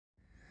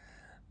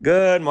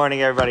Good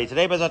morning, everybody.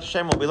 Today, B'ezrat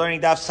Hashem, we'll be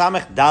learning Daf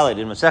Samech Daled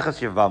in Maseches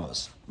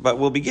Yevamos. But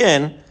we'll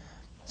begin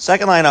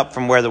second line up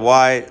from where the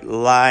wide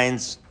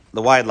lines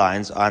on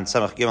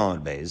Samech Gimel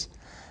and Beis,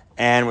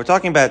 and we're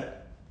talking about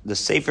the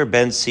Sefer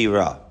Ben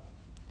Sira.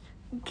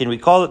 Can we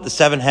call it the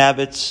 7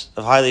 habits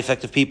of highly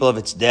effective people of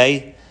its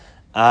day?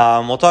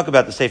 We'll talk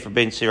about the Sefer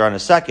Ben Sira in a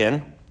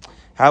second.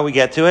 How we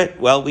get to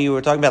it? Well, we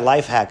were talking about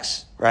life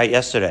hacks, right,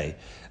 yesterday.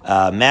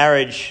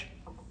 Marriage,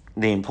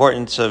 the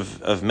importance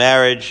of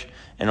marriage,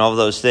 and all of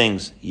those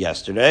things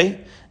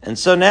yesterday. And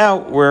so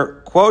now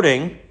we're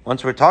quoting,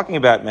 once we're talking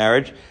about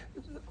marriage,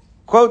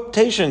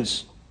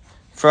 quotations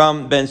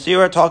from Ben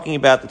Sira talking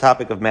about the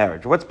topic of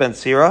marriage. What's Ben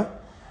Sira?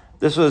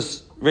 This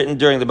was written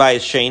during the Bayis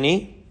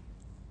Sheni.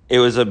 It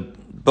was a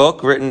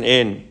book written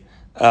in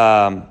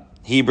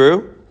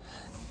Hebrew,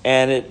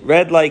 and it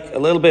read like a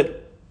little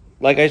bit,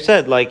 like I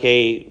said, like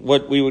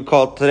what we would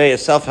call today a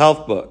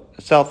self-help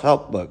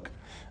book.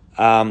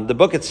 The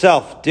book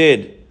itself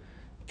did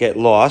get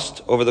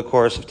lost over the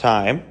course of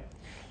time,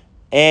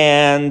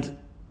 and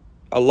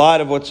a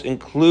lot of what's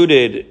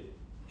included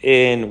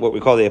in what we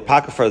call the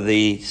Apocrypha,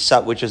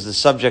 which is the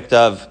subject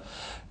of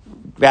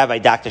Rabbi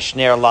Dr.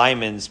 Shneur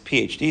Lyman's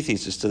PhD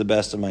thesis, to the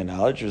best of my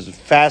knowledge. It was a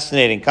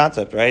fascinating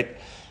concept, right?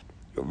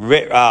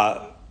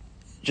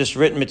 Just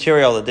written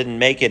material that didn't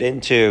make it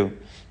into,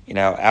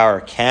 our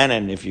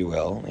canon, if you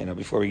will.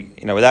 Before we,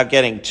 without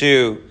getting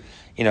too,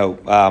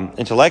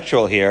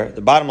 intellectual here.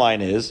 The bottom line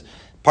is,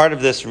 part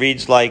of this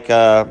reads like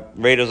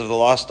Raiders of the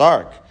Lost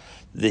Ark.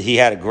 He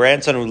had a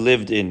grandson who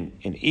lived in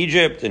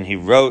Egypt, and he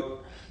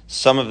wrote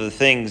some of the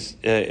things,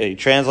 he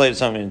translated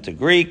some into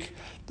Greek.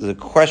 The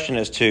question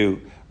as to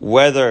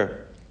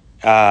whether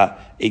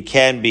it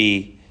can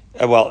be,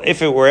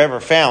 if it were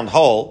ever found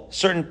whole,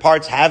 certain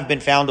parts have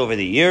been found over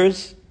the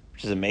years,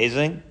 which is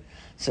amazing.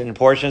 Certain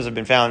portions have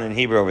been found in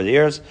Hebrew over the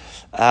years.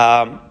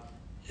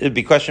 It'd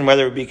be questioned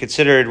whether it would be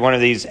considered one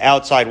of these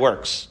outside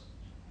works,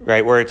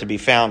 right, were it to be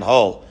found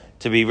whole,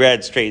 to be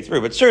read straight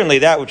through. But certainly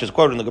that which is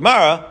quoted in the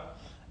Gemara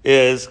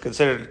is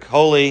considered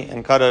holy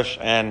and kaddish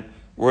and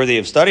worthy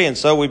of study, and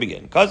so we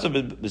begin. Because of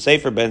the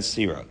Sefer Ben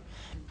Sira.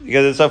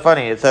 Because it's so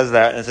funny, it says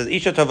that, and it says,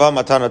 Isha Tova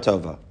Matana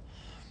Tova.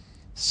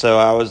 So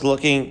I was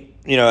looking,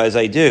 as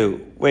I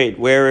do, wait,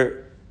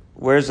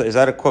 is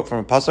that a quote from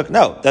a pasuk?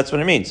 No, that's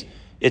what it means.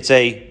 It's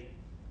a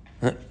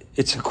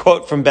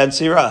quote from Ben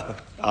Sira,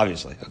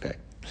 obviously, okay.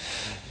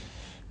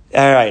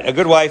 All right, a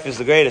good wife is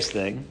the greatest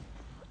thing.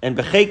 And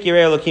b'cheik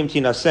yirei Elokim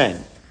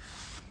tinasen,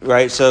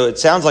 right? So it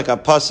sounds like a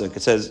pasuk.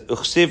 It says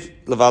uchsiv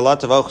levalat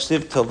tova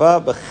uchsiv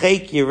tova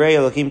b'cheik yirei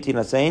Elokim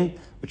tinasen,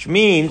 which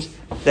means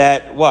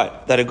that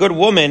what? That a good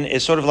woman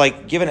is sort of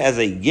like given as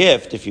a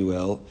gift, if you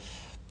will,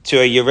 to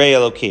a yirei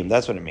Elokim.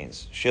 That's what it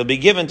means. She'll be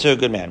given to a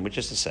good man, which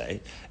is to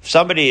say, if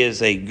somebody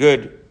is a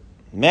good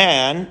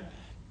man,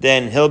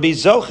 then he'll be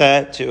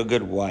zocheh to a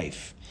good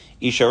wife.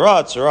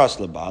 Isharat tzuras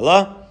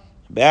lebala.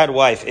 Bad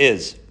wife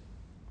is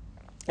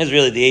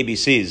really the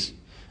ABCs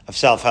of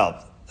self-help.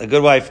 A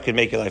good wife can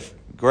make your life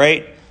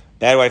great.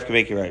 Bad wife can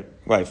make your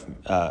wife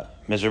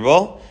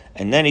miserable.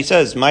 And then he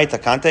says, "Mai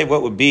takante,"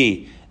 what would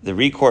be the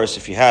recourse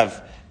if you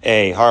have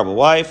a horrible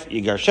wife?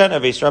 Yigarshena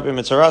ve'israpim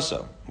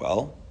mitzaraso.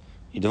 Well,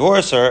 you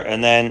divorce her,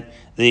 and then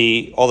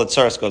all the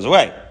tsaras goes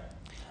away.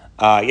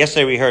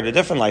 Yesterday we heard a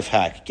different life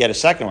hack: get a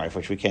second wife,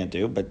 which we can't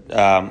do, but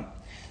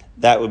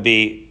that would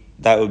be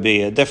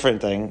a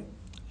different thing.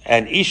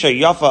 And isha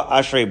yafa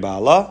ashrei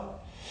bala,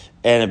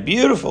 and a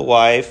beautiful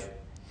wife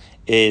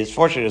is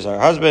fortunate as our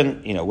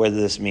husband. Whether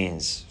this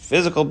means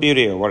physical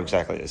beauty or what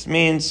exactly this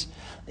means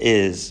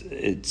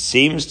it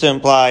seems to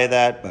imply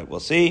that, but we'll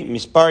see.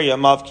 Mispar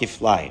yamav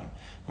kiflaim.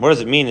 What does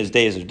it mean? His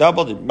days are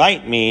doubled. It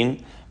might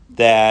mean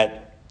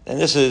that,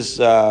 and this is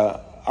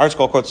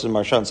ArtScroll quotes in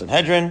Marsha and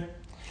Sanhedrin.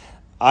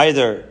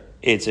 Either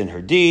it's in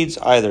her deeds,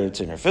 either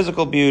it's in her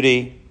physical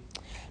beauty.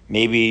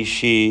 Maybe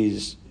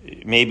his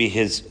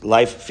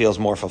life feels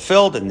more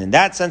fulfilled, and in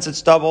that sense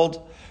it's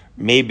doubled.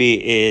 Maybe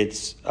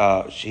it's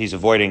he's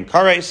avoiding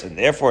kares, and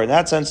therefore in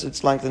that sense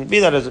it's lengthened. Be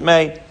that as it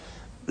may,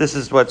 this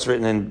is what's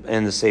written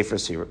in the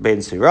Sefer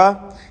Ben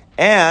Sira.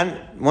 And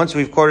once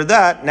we've quoted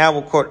that, now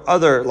we'll quote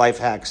other life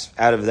hacks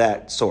out of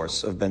that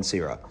source of Ben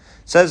Sira.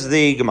 Says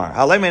the Gemara,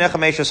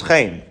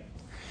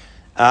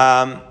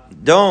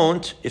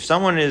 don't, if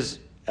someone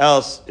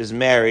else is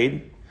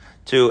married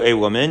to a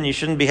woman, you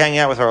shouldn't be hanging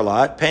out with her a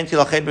lot.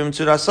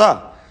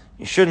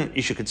 You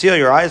should conceal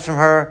your eyes from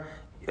her,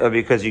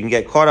 because you can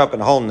get caught up in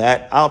a whole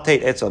net. Al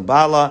tate etzel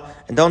bala,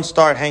 and don't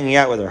start hanging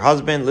out with her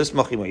husband.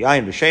 Start hanging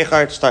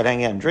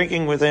out and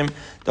drinking with him.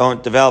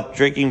 Don't develop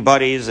drinking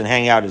buddies and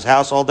hang out at his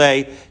house all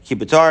day.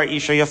 Because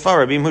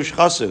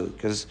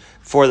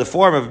for the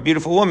form of a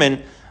beautiful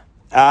woman,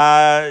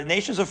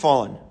 nations have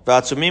fallen.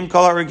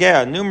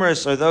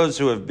 Numerous are those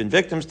who have been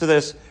victims to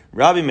this.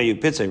 Rabbi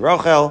Meyupitze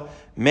Rochel.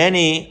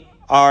 Many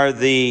are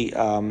the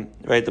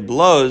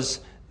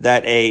blows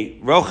that a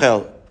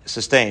Rochel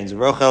sustains. A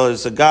Rochel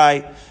is a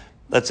guy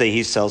let's say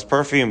he sells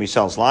perfume, he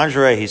sells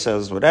lingerie, he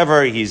sells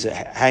whatever, he's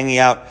hanging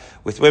out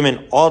with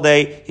women all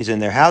day, he's in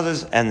their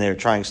houses, and they're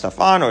trying stuff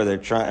on, or they're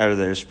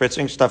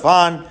spritzing stuff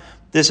on.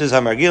 This is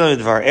Hamargilim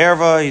B'dvar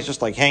Erva. He's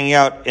just like hanging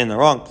out in the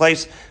wrong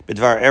place,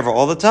 B'dvar Erva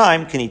all the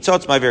time.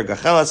 Kinitzotz Ma'vir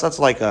Gachelas. That's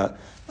like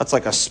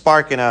a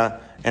spark in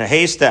a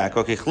haystack.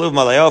 Okay, Chluv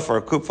Malayof, or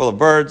a coop full of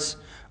birds,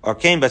 or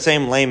Kain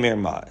Basem Leimir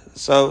Ma.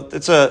 So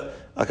it's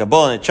like a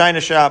bull in a china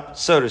shop,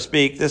 so to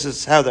speak. This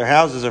is how their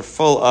houses are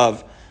full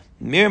of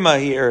mirma.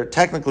 Here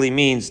technically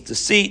means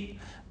deceit.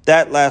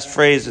 That last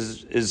phrase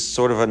is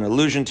sort of an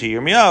allusion to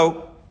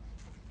Yirmiyahu,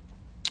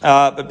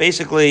 but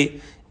basically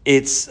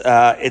it's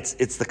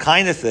the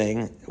kind of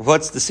thing.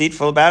 What's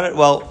deceitful about it?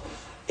 Well,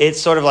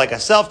 it's sort of like a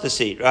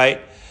self-deceit, right?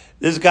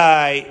 This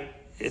guy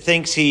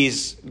thinks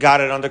he's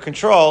got it under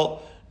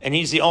control, and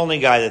he's the only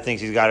guy that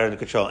thinks he's got it under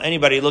control.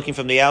 Anybody looking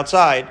from the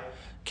outside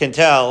can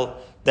tell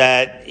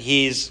that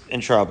he's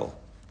in trouble.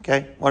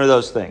 Okay? One of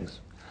those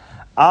things.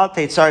 Al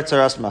teitzar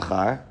tzaras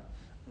machar.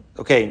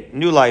 Okay,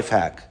 new life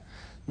hack.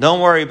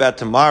 Don't worry about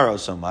tomorrow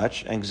so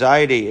much.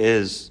 Anxiety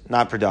is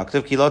not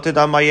productive. You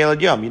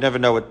never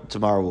know what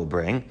tomorrow will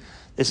bring.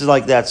 This is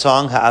like that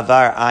song,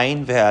 Ha'avar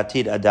ayin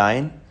ve'atid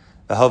adayin,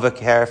 v'hova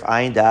k'heref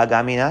ayin da'ag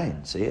amin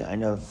ayin. See, I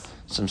know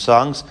some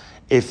songs.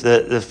 If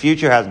the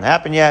future hasn't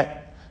happened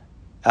yet,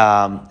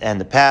 and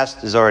the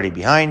past is already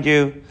behind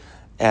you,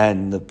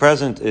 and the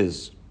present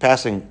is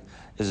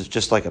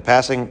just like a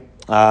passing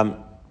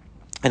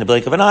in a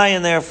blink of an eye,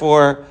 and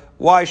therefore,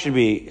 why should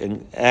we be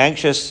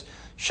anxious?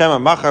 Shema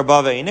machar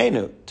ba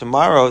ve'inenu.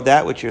 Tomorrow,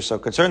 that which you're so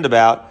concerned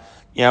about,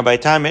 by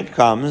the time it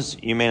comes,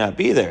 you may not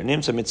be there.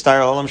 Nimsa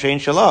mitztayr olam shein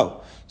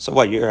shelo. So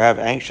what? You're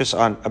anxious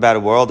about a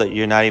world that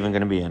you're not even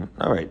going to be in.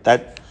 All right,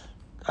 that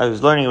I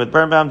was learning with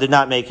Birnbaum did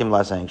not make him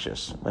less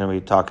anxious when we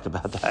talked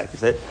about that. He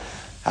said,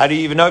 how do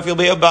you even know if you'll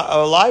be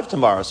alive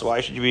tomorrow? So why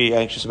should you be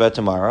anxious about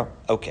tomorrow?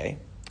 Okay.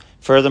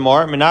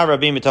 Furthermore, minar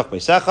rabim mitoch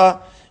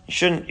beisecha.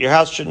 Your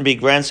house shouldn't be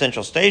Grand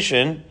Central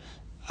Station.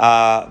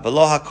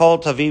 V'lo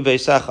hakol tavi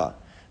beisecha.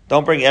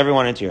 Don't bring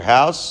everyone into your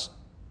house.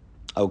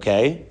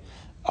 Okay.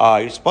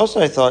 You're supposed to,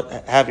 I thought,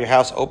 have your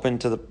house open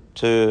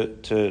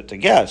to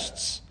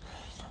guests.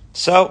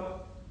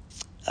 So,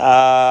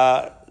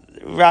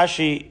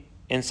 Rashi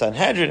in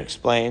Sanhedrin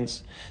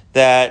explains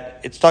that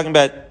it's talking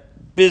about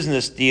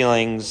business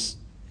dealings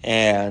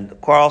and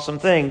quarrelsome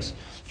things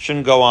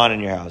shouldn't go on in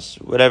your house.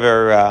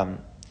 Whatever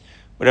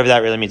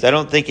that really means. I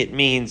don't think it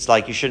means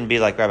like you shouldn't be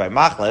like Rabbi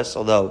Machlis,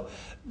 although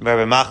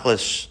Rabbi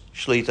Machlis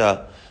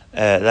Shlita,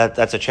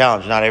 that's a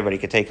challenge not everybody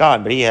could take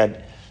on, but he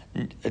had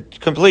a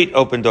complete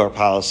open door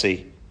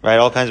policy, right?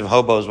 All kinds of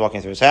hobos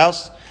walking through his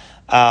house.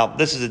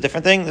 This is a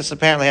different thing. This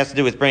apparently has to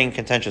do with bringing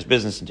contentious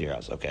business into your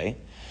house, okay?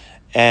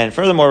 And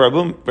furthermore,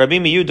 Rabbi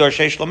Miyu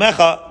Dorshei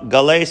Shlomecha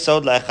Galei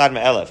Sod La'echad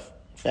Me'elef.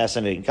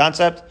 Fascinating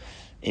concept.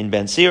 In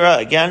Ben Sira,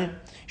 again,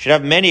 you should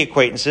have many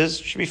acquaintances,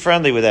 should be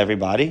friendly with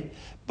everybody,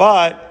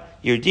 but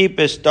your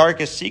deepest,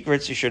 darkest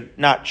secrets you should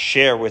not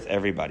share with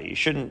everybody. You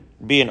shouldn't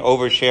be an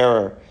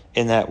oversharer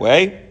in that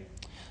way,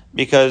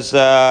 because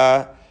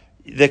the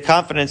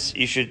confidence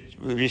you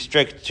should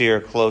restrict to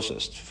your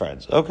closest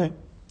friends. Okay,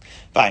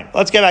 fine.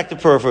 Let's get back to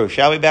Puravu,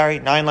 shall we, Barry?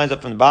 9 lines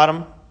up from the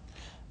bottom.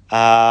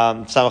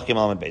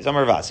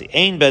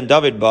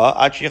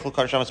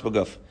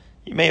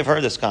 You may have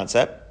heard this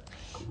concept.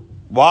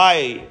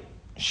 Why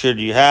should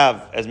you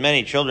have as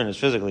many children as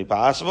physically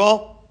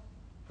possible?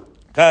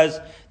 Because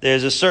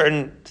there's a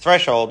certain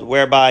threshold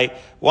whereby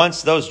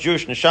once those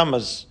Jewish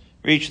neshamas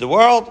reach the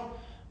world,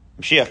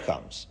 Mashiach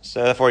comes.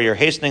 So therefore you're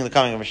hastening the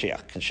coming of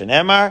Mashiach.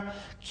 Shenemar,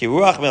 ki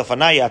ruach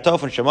milfanai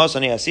yatof and shemos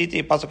ani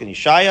asiti, pasuk in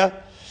Yeshaya.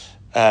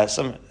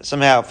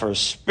 Somehow for a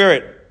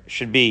spirit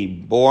should be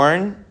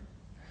born,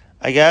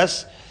 I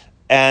guess,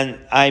 and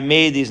I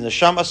made these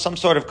neshamas, some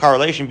sort of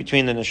correlation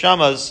between the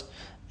neshamas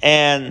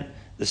and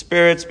the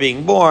spirits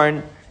being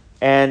born,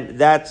 and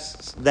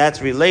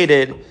that's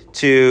related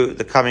to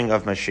the coming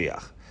of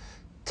Mashiach.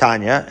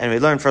 Tanya, and we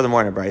learn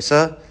furthermore in a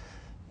brisa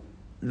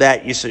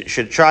that you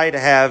should try to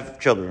have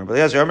children.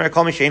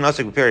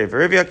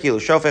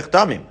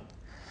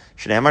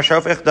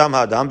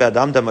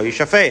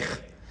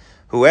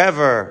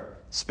 Whoever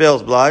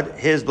spills blood,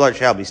 his blood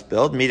shall be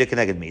spilled. Mida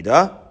keneged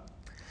mida.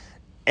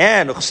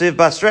 And uchsiv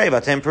basrei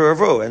batem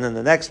puravu. And then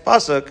the next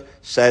pasuk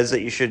says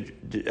that you should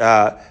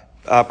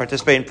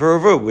participate in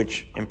puravu,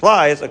 which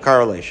implies a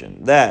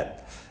correlation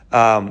that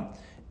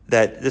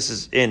this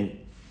is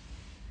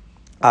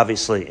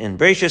obviously in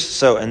Bereishis.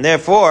 So and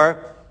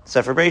therefore.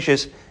 Sefer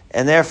Bereishis,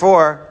 and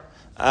therefore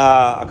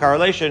a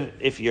correlation.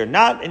 If you're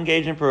not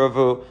engaged in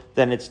Puravu,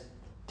 then it's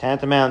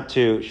tantamount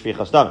to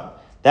Shvichas Damim.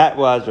 That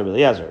was Rabbi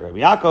Eliezer. Rabbi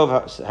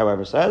Yaakov,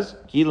 however, says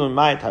Kilun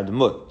Mayit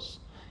Hadmus.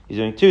 He's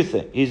doing two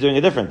things. He's doing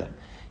a different thing.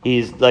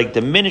 He's like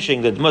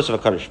diminishing the Dmus of a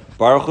Kadosh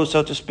Baruch Hu,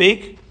 so to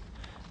speak.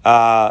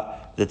 The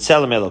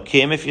Tzelem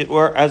Elokim,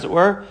 as it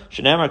were.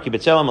 Shenemar Ki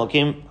B'Tzelem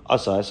Elokim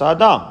Asa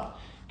Adam.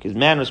 Because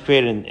man was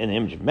created in the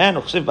image of man.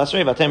 Uchsiv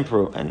Basrei Vatem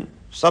Puru. And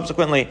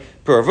subsequently,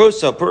 Puravus.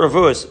 So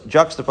Puravus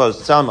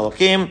juxtaposed Tzelem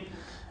Elokim,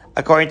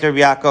 according to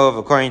Rabbi Yaakov,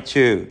 according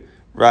to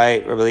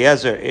right, Rabbi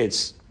Eliezer,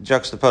 it's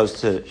juxtaposed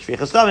to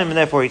Shvichas Damim, and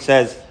therefore he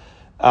says,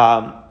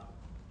 Rabbi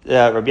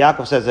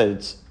Yaakov says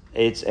that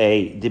it's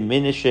a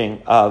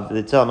diminishing of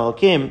the Tzelem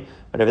Elokim,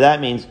 whatever that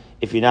means,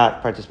 if you're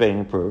not participating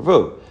in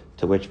Puravu.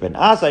 To which Ben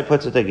Azai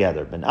puts it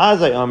together. Ben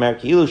Azai Omer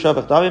Ki'ilu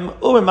Shofech Damim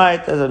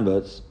U'B'mayit Ezen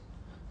Butz.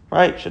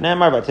 Right?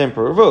 Shenemar Batem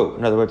Puravu.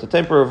 In other words, the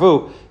Tem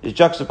Puravu is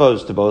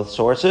juxtaposed to both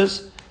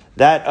sources,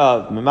 that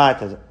of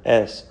Mimayit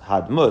Es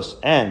Hadmus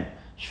and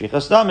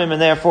Shvichas Damim,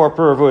 and therefore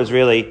Puravu is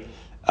really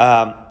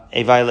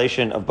a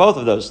violation of both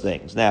of those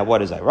things. Now,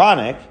 what is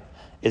ironic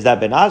is that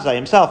Ben Azai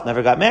himself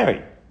never got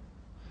married.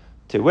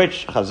 To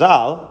which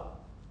Chazal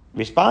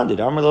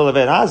responded, Amar lo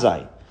Ben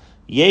Azai,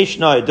 Yesh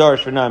no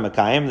Dorish v'no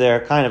Makayim.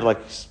 They're kind of like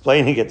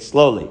explaining it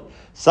slowly.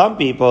 Some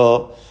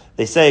people,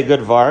 they say a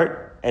good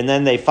vart, and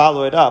then they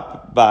follow it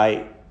up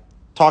by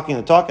talking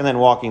the talk and then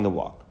walking the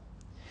walk.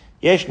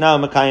 Yesh no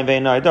Makayim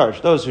ve'no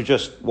Dorish. Those who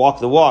just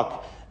walk the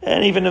walk,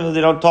 and even if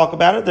they don't talk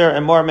about it, they're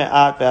Emor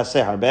me'at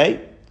ve'aseh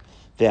harbei.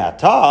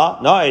 Ve'ata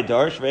no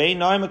Dorish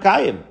ve'no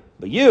Makayim.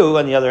 But you,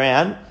 on the other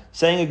hand,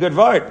 saying a good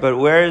vart, but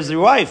where is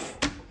your wife?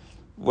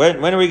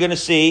 When are we going to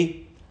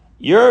see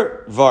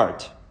your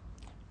vart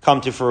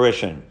come to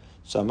fruition?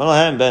 What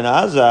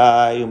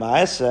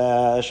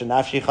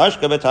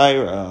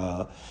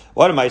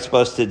am I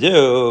supposed to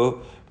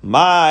do?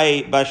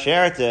 My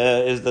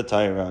basherta is the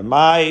Torah.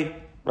 My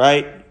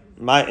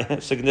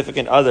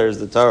significant other is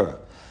the Torah.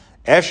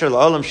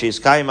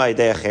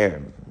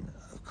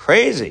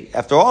 Crazy.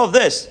 After all of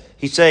this,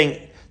 he's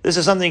saying this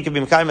is something that can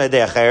be mekayim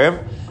idei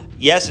acherim.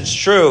 Yes, it's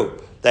true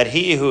that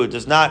he who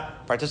does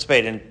not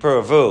participate in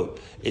Puravu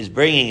is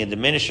bringing a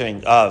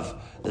diminishing of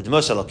the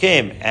Demus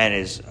Elokim and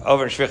is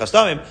over in Shvichas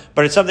Damim,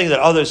 but it's something that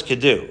others could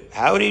do.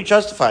 How do you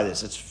justify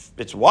this?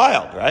 It's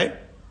wild, right?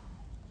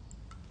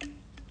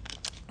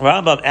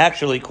 Rambam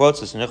actually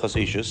quotes this in Hilchos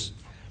Ishus,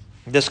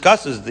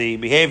 discusses the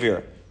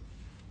behavior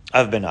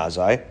of Ben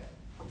Azai.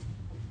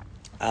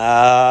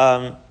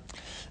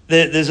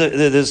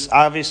 There's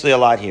obviously a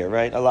lot here,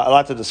 right? A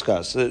lot to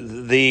discuss. What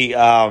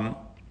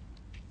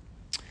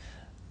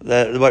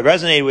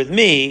resonated with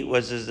me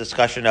was this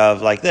discussion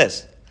of like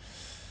this.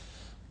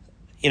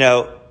 He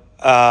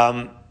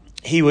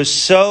was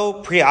so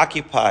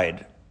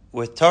preoccupied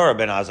with Torah,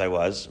 Ben Azai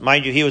was.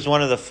 Mind you, he was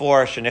one of the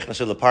 4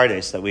 Shenichnasu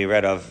Lepardes that we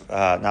read of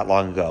not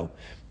long ago.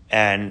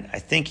 And I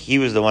think he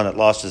was the one that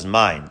lost his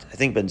mind. I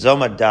think Ben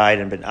Zoma died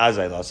and Ben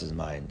Azai lost his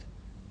mind.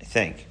 I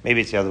think.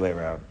 Maybe it's the other way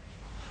around.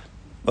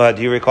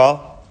 Do you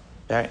recall?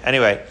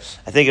 Anyway,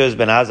 I think it was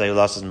Ben Azai who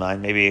lost his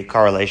mind. Maybe a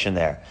correlation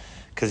there.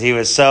 Because he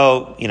was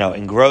so,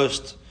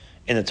 engrossed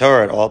in the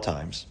Torah at all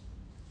times.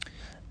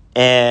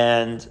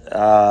 And,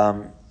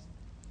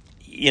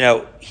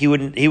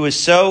 he was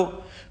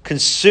so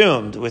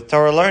consumed with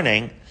Torah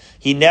learning,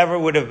 he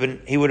would have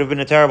been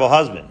a terrible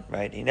husband,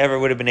 right? He never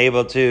would have been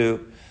able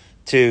to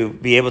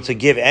be able to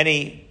give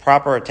any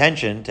proper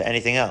attention to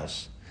anything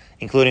else,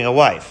 including a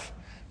wife,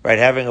 right?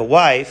 Having a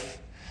wife,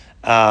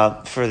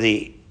 for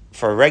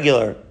a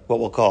regular,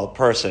 what we'll call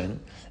person,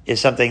 is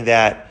something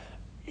that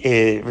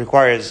it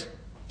requires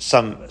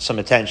some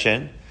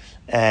attention,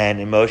 and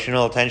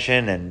emotional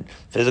attention and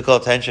physical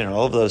attention and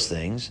all of those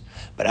things,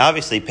 but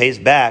obviously pays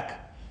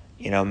back,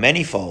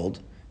 manyfold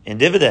in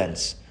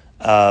dividends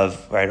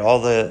of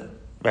all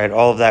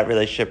of that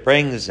relationship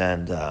brings,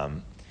 and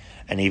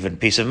even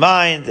peace of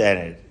mind, and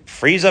it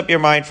frees up your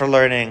mind for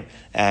learning,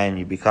 and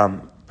you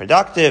become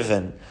productive,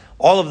 and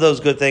all of those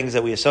good things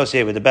that we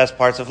associate with the best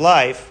parts of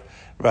life,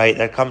 right?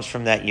 That comes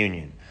from that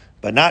union,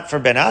 but not for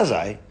Ben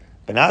Azai.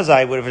 Ben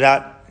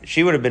Azai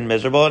she would have been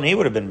miserable, and he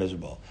would have been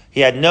miserable.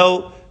 He had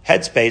no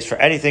headspace for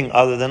anything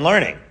other than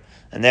learning.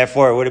 And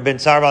therefore, it would have been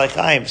Tsar B'alei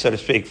Chaim, so to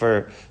speak,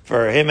 for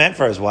him and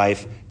for his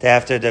wife to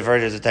have to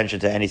divert his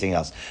attention to anything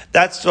else.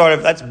 That's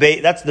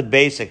the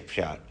basic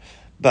shot.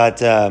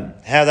 But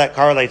how that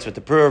correlates with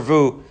the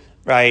Puravu,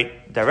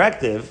 right,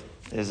 directive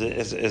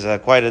is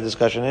quite a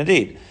discussion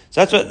indeed.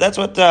 So that's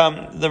what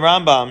the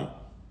Rambam,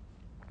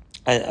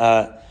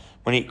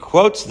 when he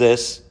quotes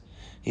this,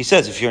 he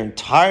says, if you're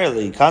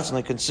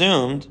constantly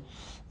consumed,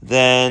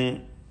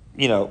 then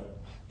you're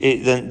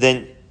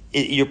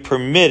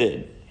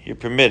permitted.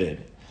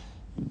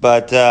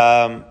 But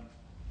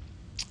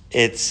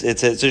it's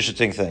an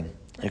interesting thing.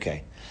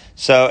 Okay.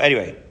 So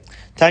anyway,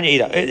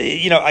 Tanya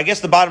Ida. I guess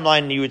the bottom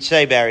line you would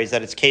say, Barry, is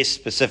that it's case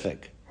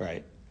specific,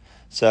 right?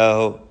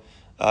 So,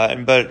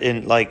 but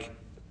in like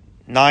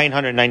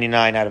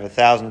 999 out of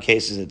 1,000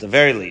 cases, at the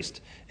very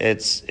least,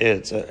 it's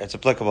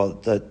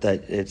applicable that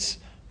it's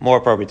more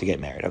appropriate to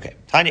get married. Okay.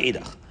 Tanya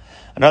Ida.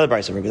 Another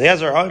brayso, Rabbi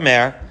Eliezer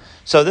Omer.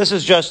 So this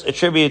is just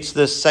attributes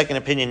this second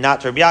opinion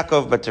not to Rabbi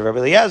Yaakov, but to Rabbi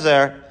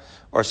Eliezer,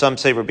 or some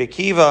say Rabbi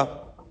Akiva.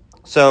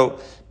 So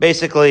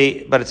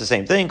basically, but it's the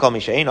same thing. Kol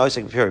mishein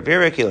oisik b'pir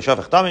v'virik kilo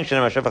shofech damim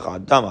shenem shofech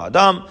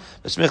adam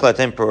b'smich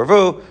latem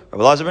puravu.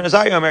 Rabbi Eliezer ben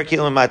Azai Omer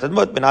kilo ma'atad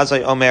mut ben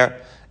Azai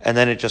Omer, and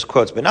then it just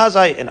quotes Ben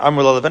Azai and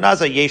Amr lo ben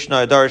Azai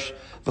yeshna adarsh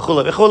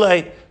v'chule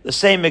v'chule. The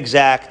same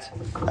exact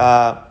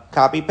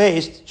copy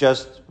paste,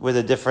 just with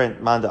a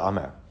different manda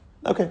Omer.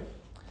 Okay.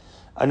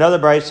 Another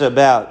brayso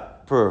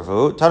about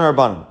Puravu. Tanar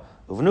Rabbanim.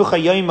 Uvnucha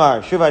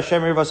Yoimar Shuva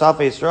Hashem Rivas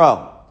Alpha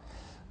Yisrael.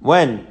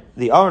 When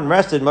the Aron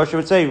rested, Moshe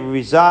would say,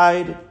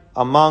 reside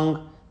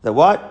among the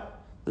what?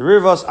 The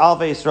Rivos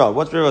Alpha Yisrael.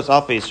 What's Rivos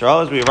Alpha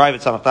Yisrael? As we arrive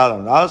at Samach Tal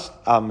and Aleph,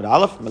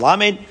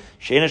 Melamed,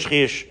 Sheina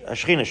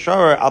Shechina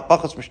Shorer, Al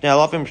Pachos Mishnei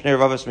Alafim, Mishnei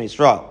Rivavos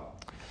Yisrael.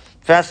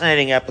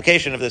 Fascinating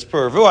application of this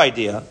Puravu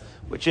idea,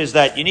 which is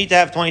that you need to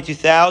have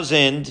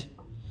 22,000,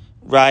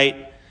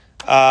 right?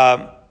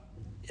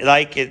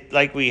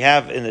 Like we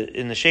have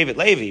in the Shevet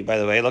Levi, by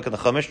the way. Look at the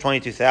Chumash,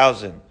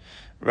 22,000,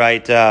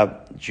 right?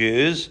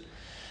 Jews.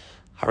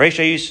 So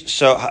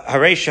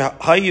Haresha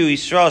Hayu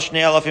Yisrael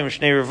Shnei Alafim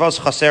Shnei Rivos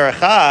Chaser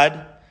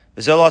Echad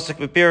V'Zel Asik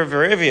B'Pir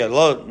V'Rivia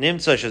Lo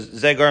Nimtza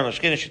Shezeh Garam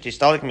L'Shchina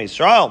Shetistalik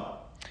MiYisrael.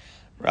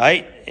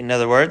 Right? In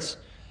other words,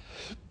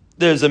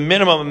 there's a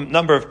minimum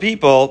number of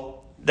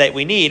people that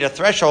we need, a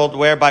threshold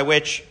whereby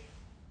which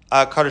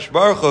Kadosh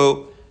Baruch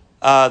Hu,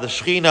 the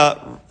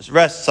Shechina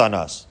rests on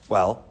us.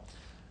 Well,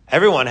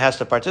 everyone has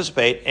to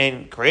participate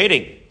in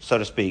creating, so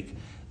to speak,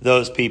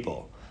 those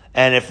people.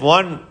 And if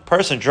one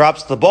person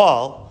drops the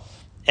ball,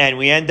 and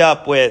we end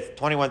up with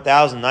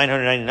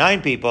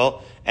 21,999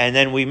 people, and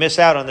then we miss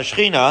out on the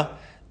Shechina,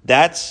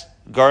 that's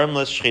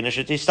Garimless Shechina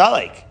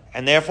Shetistalik.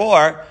 And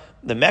therefore,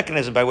 the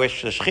mechanism by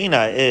which the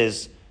Shechina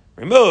is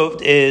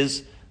removed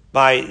is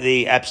by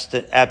the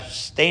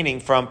abstaining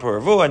from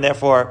Puravu, and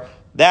therefore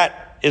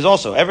that is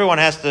also, everyone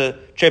has to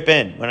chip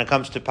in when it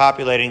comes to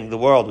populating the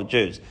world with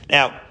Jews.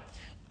 Now,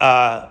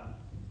 Rabbi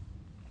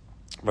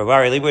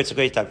Leibowitz, a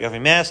great Dr.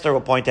 Master,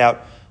 will point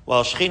out,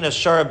 well, Shechina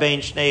Shara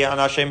Bein Shnei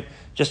Anashim,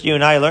 just you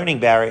and I learning,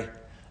 Barry.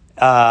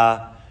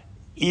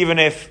 Even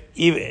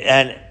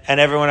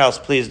everyone else,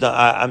 please don't.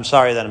 I'm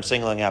sorry that I'm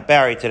singling out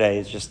Barry today.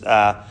 It's just,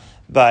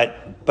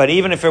 but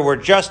even if it were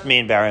just me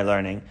and Barry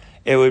learning,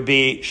 it would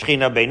be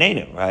Shechina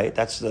Beinenu, right?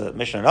 That's the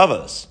mission of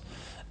us.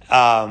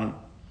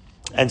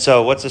 And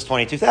so, what's this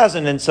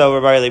 22,000? And so,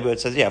 Rabbi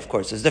Leibowitz says, yeah, of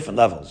course, there's different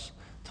levels.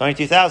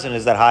 22,000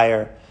 is that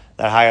higher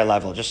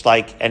level, just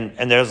like,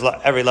 and there's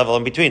every level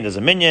in between. There's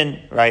a minyan,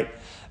 right?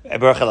 Right,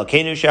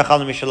 when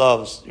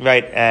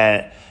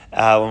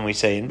we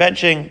say in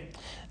benching,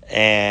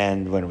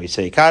 and when we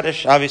say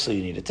Kaddish, obviously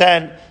you need a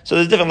 10. So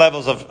there's different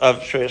levels of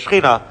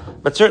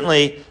Shechina, but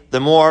certainly the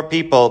more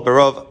people,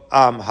 Barov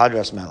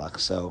Hadras Melech.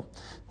 So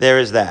there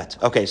is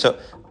that. Okay, so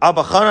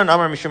Abba Chanan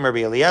Amar Mishum Rabbi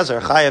Eliezer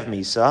Chayav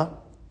Misa.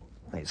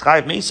 He's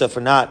Chayav Misa for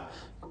not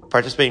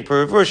participating in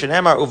Puravu. And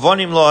Emar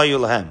Uvonim Lo Hayu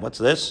Lahem. What's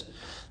this?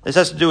 This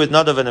has to do with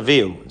Nadav and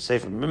Avihu. Say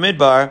from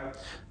Midbar,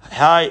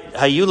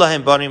 Hayu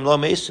Lahem Bonim Lo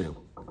Mesu.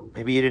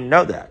 Maybe you didn't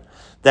know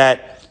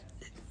that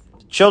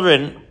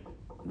children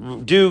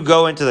do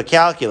go into the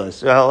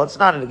calculus. Well, it's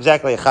not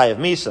exactly a Chayav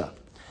Misa.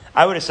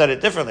 I would have said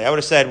it differently. I would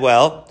have said,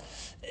 well,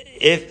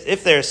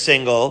 if they're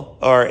single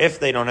or if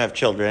they don't have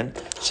children,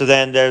 so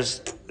then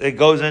it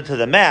goes into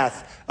the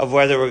math of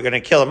whether we're going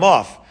to kill them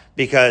off,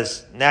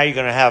 because now you're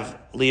going to have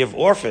leave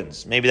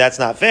orphans. Maybe that's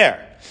not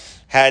fair.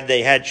 Had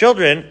they had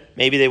children,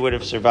 maybe they would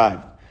have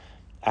survived.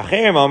 But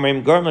be that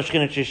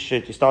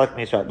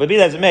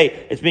as it may,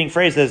 it's being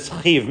phrased as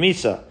chiv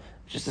misa,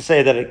 just to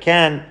say that it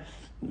can,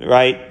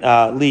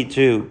 right, lead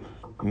to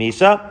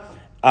misa,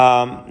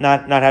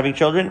 not having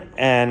children.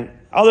 And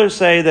others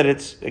say that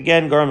it's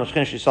again garam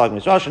l'shchina she'istalek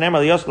misa. Shenemar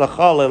liyos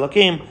lachal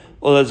le'elakim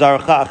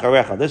u'lezarcha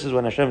acharecha. This is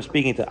when Hashem is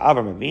speaking to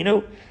Avraham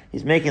Avinu.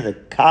 He's making the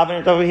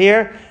covenant over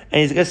here,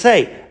 and he's going to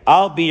say,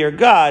 "I'll be your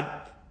God,"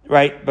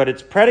 right? But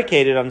it's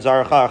predicated on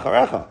zarcha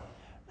acharecha.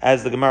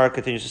 As the Gemara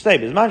continues to say,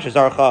 right?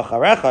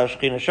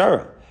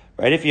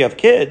 If you have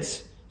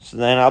kids, so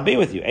then I'll be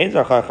with you.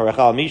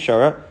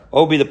 What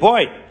would be the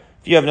point?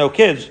 If you have no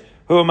kids,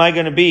 who am I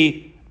going to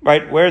be?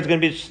 Right? Where is going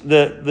to be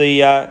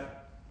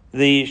the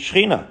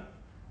Shechina?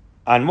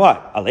 On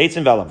what?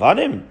 Aleitzim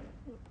v'alavadim?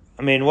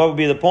 I mean, what would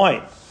be the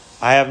point?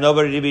 I have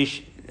nobody to be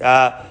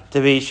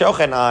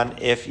shochen on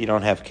if you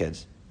don't have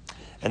kids.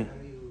 And how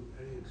do you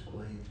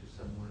explain to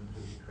someone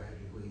who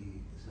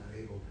tragically is not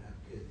able to have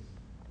kids,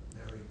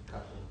 married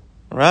couple?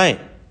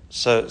 Right.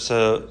 So.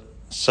 Sounds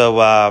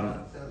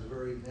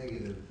very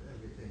negative.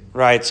 Everything.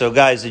 Right. So,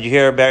 guys, did you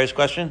hear Barry's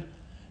question?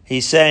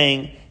 He's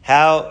saying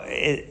how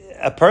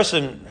a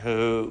person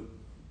who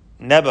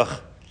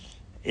Nebuch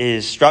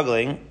is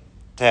struggling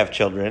to have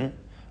children,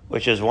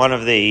 which is one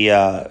of the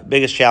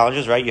biggest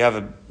challenges. Right. You have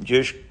a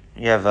Jewish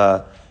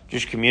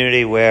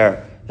community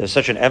where there's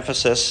such an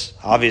emphasis,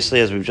 obviously,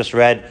 as we've just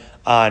read,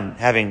 on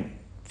having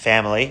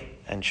family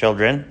and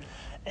children,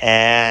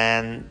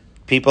 and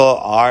people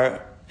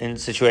are in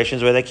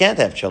situations where they can't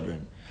have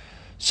children.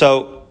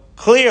 So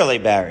clearly,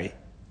 Barry,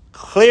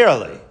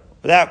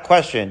 without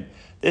question,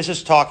 this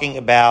is talking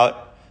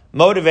about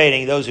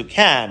motivating those who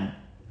can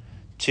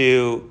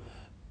to,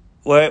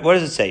 what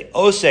does it say?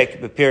 Osek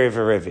b'piri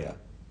v'rivya,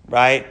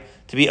 right?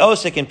 To be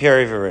osek in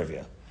piri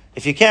v'rivya.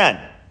 If you can,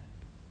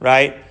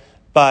 right?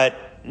 But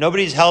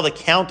nobody's held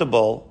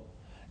accountable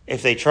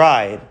if they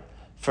tried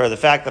for the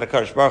fact that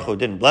HaKadosh Baruch Hu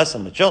didn't bless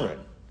them with children.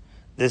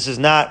 This is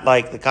not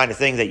like the kind of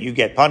thing that you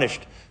get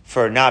punished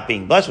for not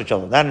being blessed with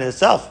children. That in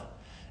itself,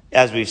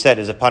 as we've said,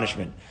 is a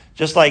punishment.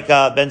 Just like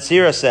Ben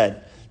Sira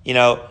said,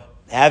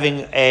 having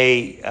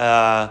a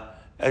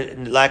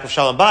lack of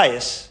shalom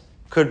bias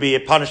could be a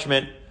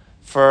punishment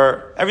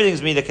for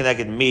everything's midah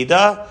connected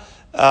midah,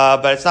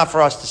 but it's not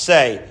for us to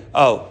say,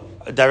 a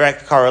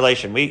direct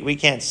correlation. We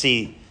can't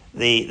see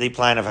the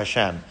plan of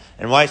Hashem.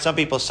 And why some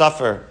people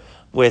suffer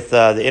with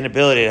the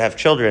inability to have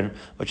children,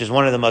 which is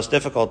one of the most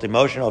difficult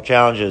emotional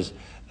challenges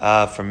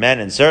for men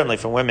and certainly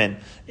for women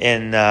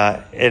in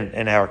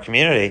our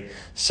community.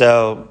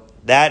 So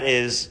that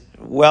is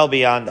well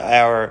beyond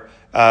our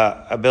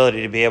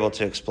ability to be able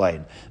to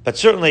explain. But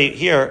certainly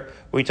here,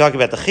 when we talk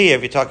about the chiyuv,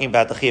 you're talking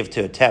about the chiyuv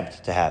to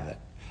attempt to have it.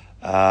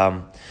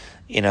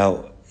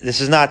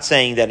 This is not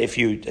saying that if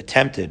you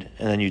attempted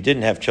and then you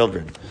didn't have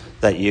children,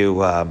 that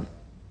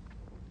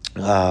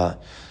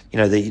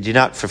that you do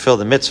not fulfill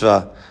the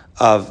mitzvah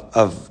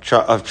of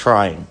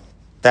trying.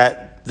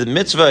 That the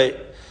mitzvah,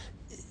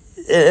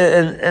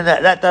 and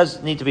that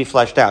does need to be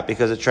fleshed out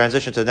because it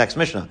transitions to the next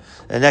Mishnah.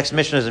 The next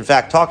Mishnah is in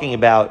fact talking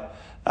about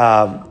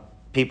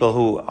people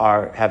who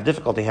have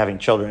difficulty having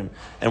children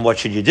and what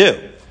should you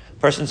do.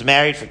 Person's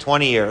married for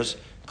 20 years.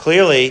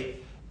 Clearly,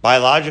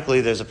 biologically,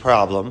 there's a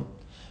problem.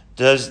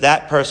 Does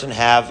that person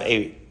have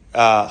a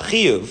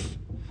chiyuv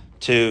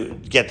to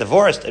get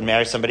divorced and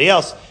marry somebody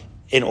else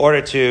in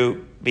order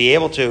to be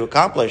able to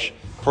accomplish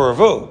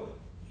puravu?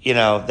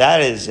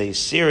 That is a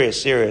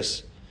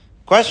serious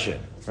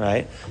question,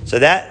 right? So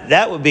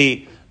that would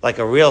be like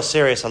a real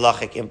serious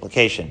halachic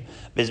implication.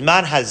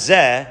 Bizman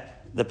hazeh,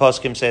 the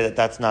poskim say that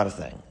that's not a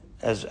thing,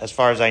 as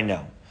far as I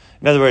know.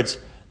 In other words,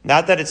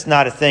 not that it's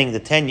not a thing, the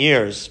 10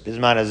 years,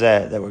 bizman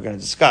hazeh, that we're going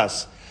to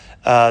discuss,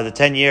 the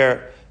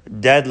 10-year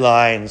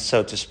deadline,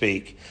 so to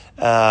speak,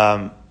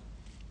 that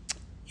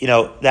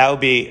would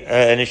be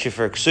an issue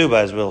for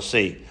ksuba, as we'll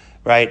see,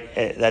 right?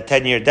 That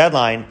 10-year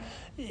deadline,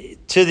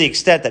 to the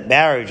extent that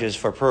marriage is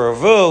for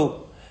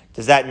puravu,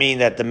 does that mean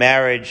that the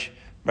marriage,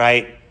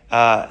 right,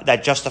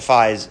 that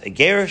justifies a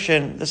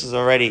gerushin? This is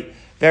already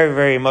very,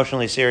 very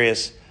emotionally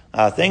serious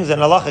things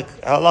and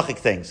halachic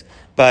things,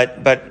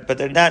 but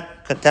they're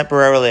not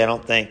contemporarily. I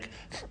don't think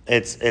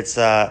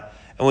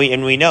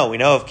and we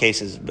know of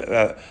cases.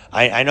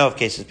 I know of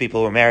cases people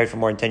who were married for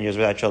more than 10 years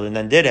without children, and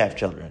then did have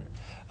children.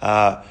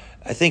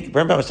 I think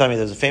Birnbaum was telling me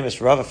there's a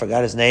famous Rav, I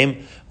forgot his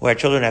name, who had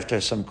children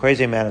after some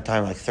crazy amount of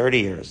time, like 30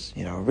 years.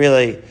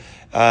 Really,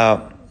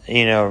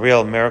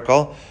 real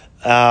miracle.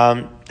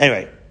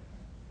 Anyway,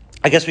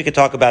 I guess we could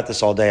talk about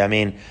this all day. I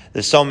mean,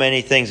 there's so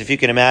many things, if you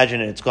can imagine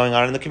it, it's going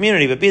on in the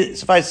community. But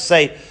suffice to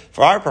say,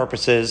 for our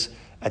purposes,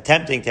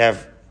 attempting to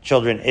have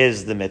children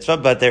is the mitzvah,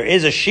 but there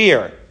is a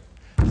shear.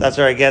 That's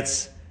where it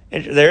gets,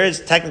 there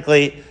is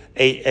technically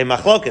a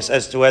machlokus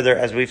as to whether,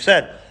 as we've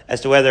said,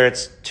 as to whether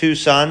it's two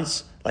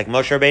sons, like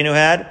Moshe Rabbeinu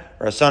had,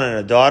 or a son and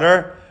a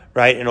daughter,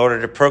 right, in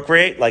order to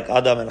procreate, like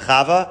Adam and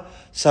Chava.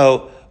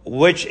 So,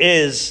 which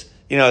is,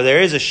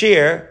 there is a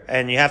shear,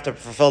 and you have to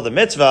fulfill the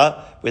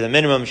mitzvah with a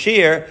minimum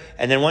shear,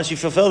 and then once you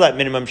fulfill that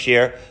minimum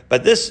shear,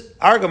 but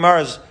our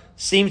Gemaras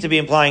seem to be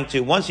implying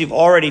to, once you've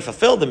already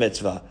fulfilled the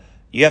mitzvah,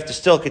 you have to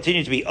still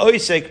continue to be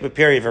oisek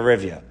b'peri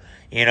v'rivya.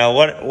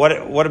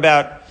 What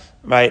about,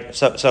 right,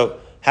 so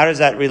how does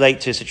that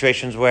relate to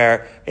situations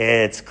where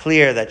it's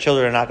clear that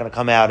children are not going to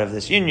come out of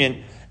this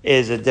union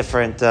is a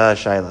different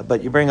shaila.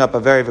 But you bring up a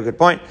very, very good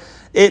point.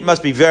 It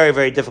must be very,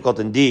 very difficult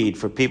indeed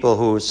for people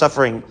who are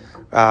suffering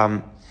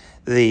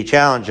the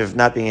challenge of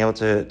not being able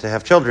to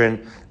have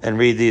children and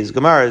read these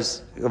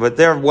Gemaras, but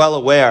they're well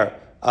aware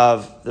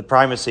of the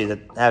primacy that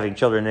having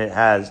children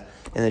has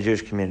in the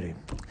Jewish community.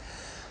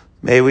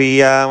 May we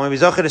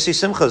zocher to see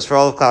simchas for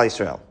all of Klal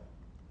Yisrael.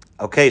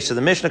 Okay, so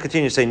the Mishnah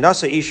continues saying,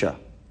 Nasa Isha,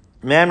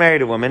 man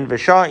married a woman,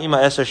 V'shah ima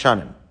eser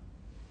shanim.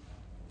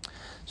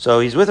 So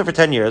he's with her for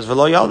 10 years,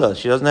 V'lo yalda,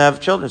 she doesn't have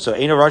children, so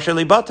Eino Rasha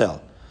li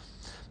batel.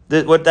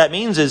 What that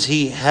means is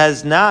he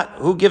has not,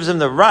 who gives him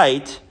the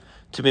right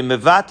to be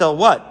mevatel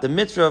what? The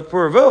mitzvah of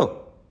puravu.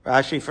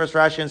 First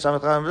Rashi and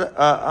Samach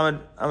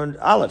Amud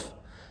Aleph.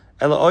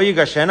 Ela oyu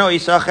gasheno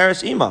isa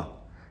acheres ima.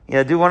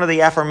 Do one of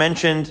the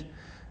aforementioned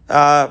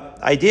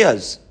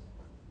ideas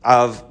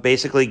of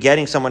basically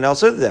getting someone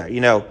else in there.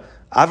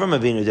 Avram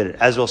Avinu did it.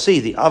 As we'll see,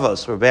 the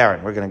Avos were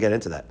barren. We're going to get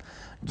into that.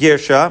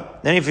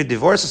 Girsha, then if he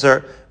divorces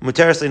her,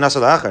 muteris li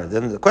nasa la'achar.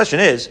 Then the question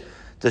is,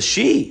 does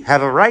she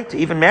have a right to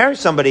even marry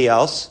somebody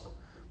else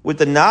with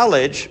the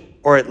knowledge,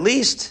 or at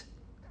least,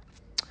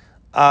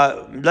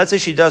 let's say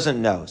she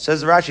doesn't know.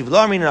 Says Rashi,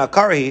 V'lo amina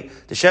akari,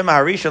 the shema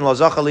harishan lo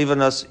zacha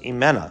livanos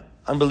imena.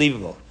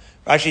 Unbelievable.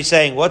 Rashi's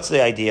saying, what's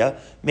the idea?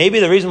 Maybe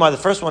the reason why the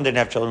first one didn't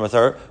have children with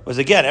her was,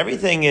 again,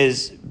 everything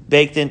is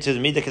baked into the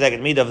midah kedeged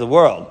midah of the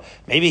world.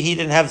 Maybe he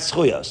didn't have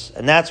schuyos,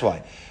 and that's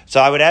why.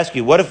 So I would ask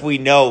you, what if we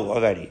know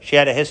already? She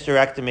had a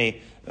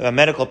hysterectomy, a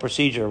medical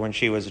procedure when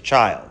she was a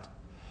child.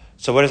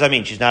 So what does that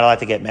mean? She's not allowed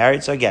to get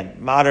married? So again,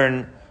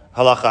 modern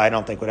halacha, I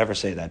don't think would ever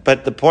say that.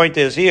 But the point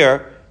is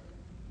here,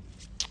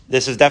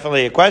 this is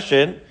definitely a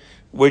question,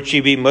 would she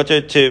be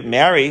mutter to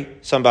marry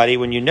somebody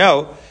when you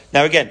know?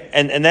 Now again,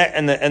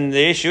 and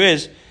the issue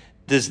is,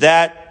 does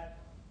that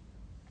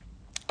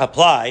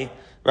apply,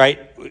 right?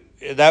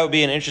 That would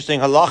be an interesting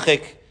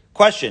halachic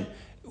question.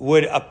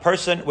 would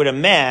a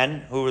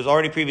man who was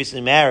already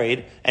previously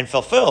married and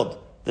fulfilled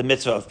the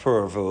mitzvah of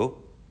puravu,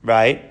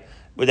 right?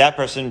 Would that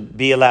person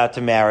be allowed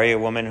to marry a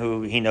woman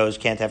who he knows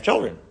can't have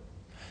children?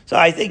 So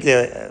I think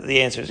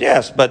the answer is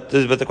yes, but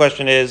the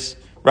question is,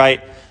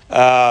 right?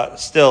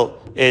 Still,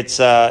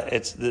 these are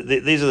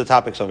the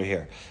topics over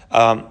here.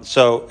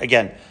 So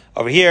again,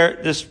 over here,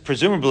 this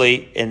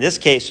presumably in this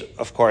case,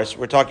 of course,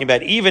 we're talking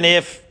about even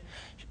if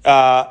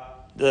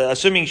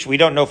assuming we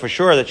don't know for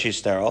sure that she's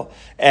sterile,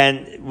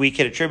 and we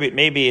can attribute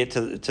maybe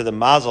to the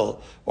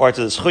mazel or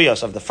to the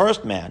schuyos of the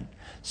first man.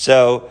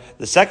 So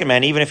the second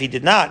man, even if he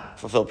did not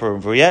fulfill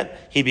Purim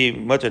yet, he'd be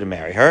mutter to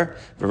marry her.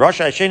 And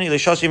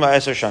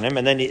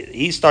then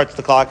he starts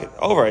the clock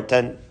over at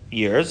 10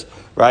 years,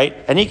 right?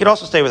 And he could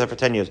also stay with her for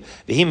 10 years.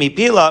 Then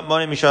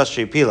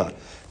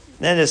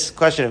this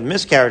question of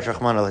miscarriage,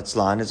 Rahman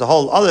al-Hitzlan, is a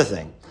whole other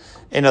thing.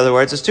 In other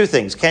words, there's two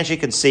things. Can she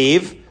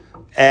conceive,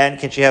 and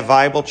can she have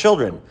viable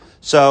children?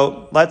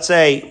 So let's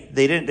say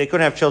they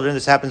couldn't have children.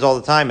 This happens all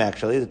the time,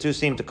 actually. The two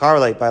seem to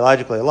correlate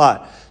biologically a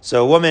lot.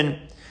 So a woman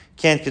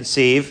can't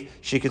conceive.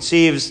 She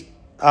conceives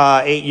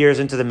 8 years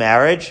into the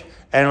marriage,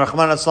 and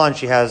Rahman al-Hitzlan,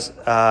 she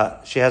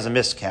has a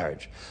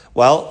miscarriage.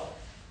 Well,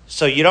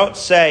 so you don't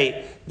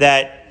say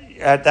that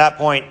at that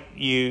point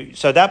you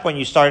start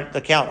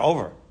the count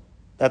over.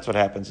 That's what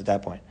happens at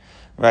that point,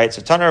 right?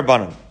 So Tanar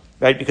Rabbanan,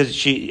 right? Because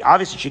she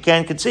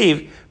can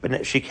conceive, but now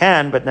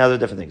they're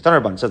different things.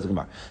 Tanar Rabbanan says the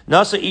Gemara.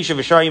 Nasa isha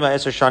v'shayima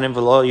eser shanim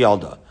v'lo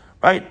yalda.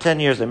 Right? 10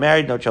 years they're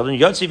married, no children.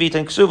 Yotzi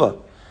v'iten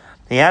ksuba.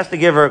 He has to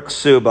give her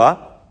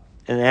ksuba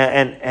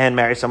and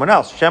marry someone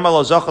else. Shema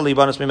lo zocha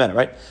libanos mimena.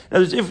 Right? In other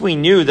words, if we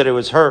knew that it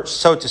was her,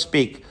 so to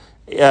speak,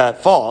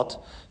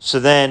 fault, so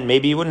then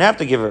maybe he wouldn't have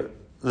to give her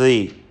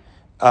the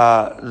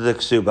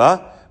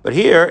ksuba. But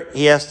here,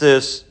 he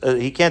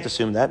can't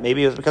assume that.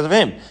 Maybe it was because of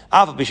him.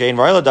 How do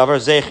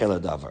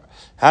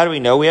we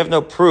know? We have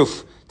no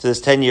proof to this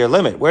 10-year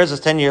limit. Where's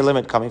this 10-year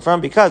limit coming from?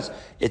 Because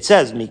it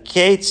says,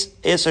 Miketz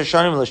Isar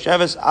Shanim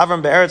L'Sheves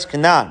Avram Be'eretz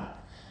Canaan.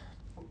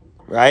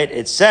 Right?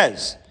 It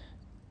says,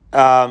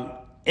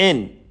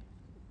 in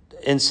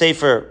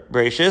Sefer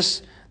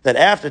Bereshis, that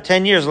after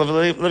 10 years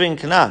living in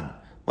Canaan.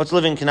 What's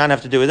living in Canaan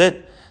have to do with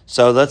it?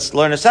 So let's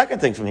learn a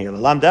second thing from here.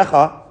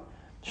 Lamdecha,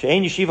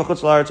 She'ein Yeshiva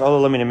Chutz La'aretz Olo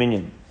Lamin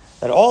Minyan.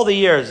 That all the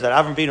years that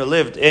Avram Avinu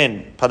lived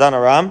in Padan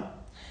Aram,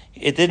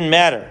 it didn't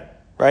matter,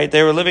 right?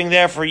 They were living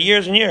there for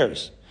years and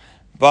years.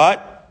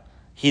 But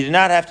he did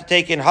not have to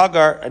take in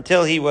Hagar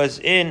until he was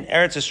in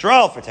Eretz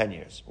Yisrael for 10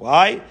 years.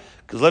 Why?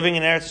 Because living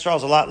in Eretz Yisrael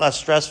is a lot less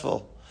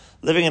stressful.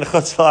 Living in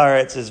Chutz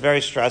La'aretz is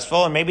very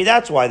stressful, and maybe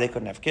that's why they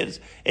couldn't have kids.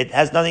 It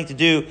has nothing to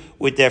do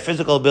with their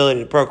physical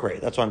ability to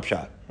procreate. That's one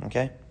pshat,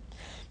 okay?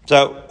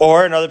 So,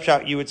 or another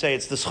pshat, you would say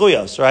it's the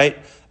schuyos, right?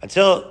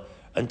 Until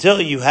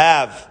you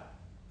have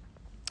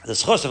the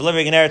schus of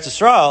living in Eretz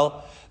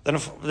Yisrael,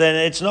 then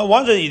it's no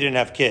wonder that you didn't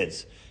have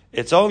kids.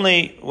 It's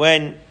only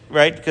when,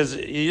 right, because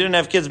you didn't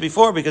have kids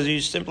before because you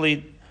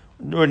simply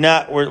were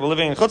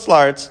living in Chutz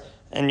La'aretz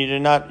and you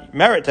did not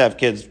merit to have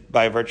kids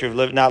by virtue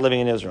of not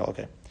living in Israel.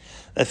 Okay.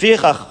 For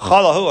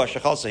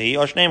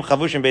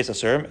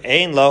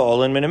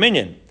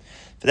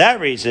that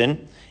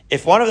reason,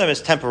 if one of them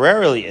is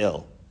temporarily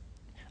ill,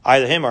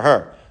 either him or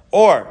her,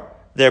 or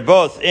they're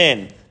both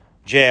in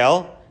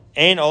jail,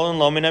 Ein Olin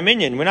Lo Min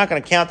Minyan. We're not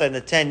going to count that in the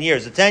 10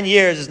 years. The 10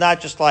 years is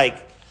not just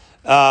like,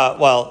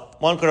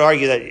 one could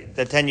argue that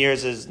the 10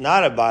 years is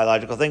not a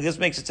biological thing. This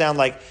makes it sound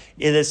like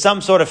it is some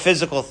sort of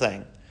physical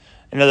thing.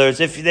 In other words,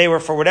 if they were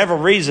for whatever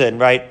reason,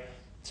 right?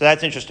 So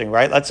that's interesting,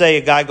 right? Let's say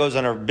a guy goes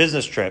on a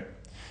business trip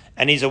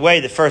and he's away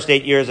the first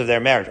 8 years of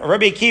their marriage. Or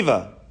Rabbi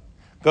Akiva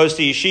goes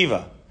to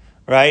yeshiva,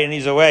 right? And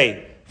he's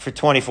away for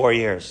 24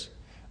 years,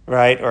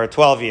 right? Or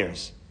 12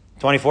 years,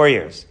 24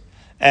 years.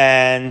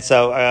 And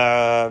so,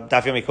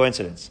 Daf Yomi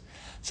coincidence.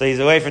 So he's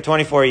away for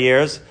 24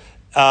 years.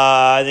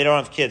 They don't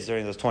have kids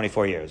during those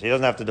 24 years. He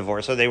doesn't have to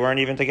divorce, so they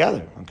weren't even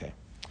together. Okay.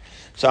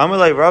 So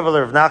Amalei Rav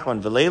of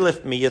Nachman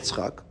v'leilif mi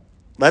Yitzchak.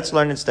 Let's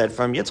learn instead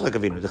from Yitzchak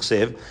Avinu.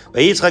 D'chsev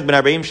v'Yitzchak ben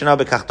 40 shana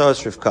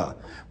bekachtos Rivka.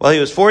 Well, he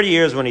was 40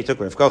 years when he took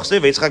Rivka. D'chsev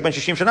v'Yitzchak ben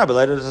 60 shana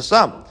b'leidat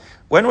hasam.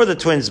 When were the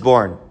twins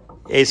born?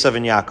 Esav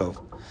and Yaakov.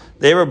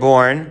 They were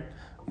born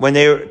when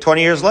they were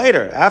 20 years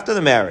later, after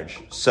the marriage.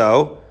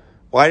 So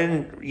why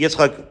didn't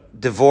Yitzchak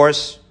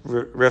divorce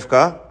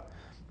Rivka?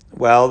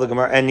 Well, the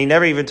Gemara, and he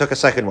never even took a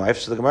second wife.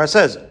 So the Gemara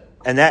says,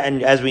 and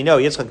as we know,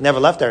 Yitzchak never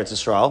left Eretz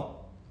Yisrael.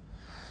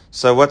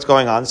 So what's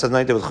going on? It says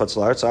nothing to do with Chutz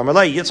La'aretz. So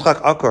Amalei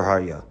Yitzchak Akor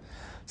Harya.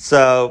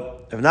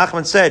 So if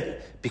Nachman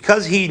said,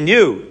 because he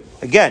knew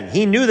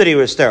that he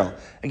was sterile.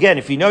 Again,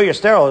 if you know you're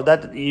sterile,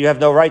 that you have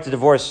no right to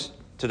divorce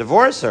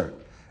her.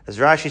 As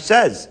Rashi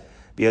says,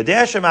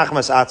 B'yodeh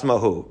shemachmas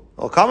atzmahu.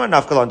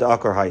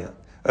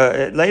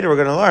 Later we're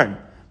going to learn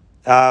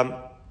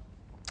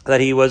that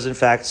he was in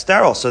fact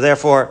sterile. So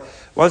therefore,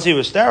 once he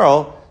was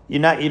sterile, you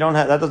don't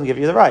have, that doesn't give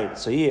you the right.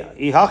 So you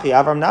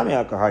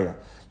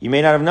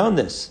may not have known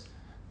this.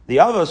 The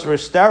Avos were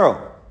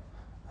sterile.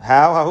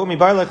 How?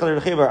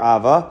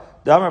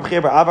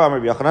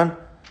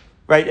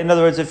 Right? right? In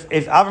other words, if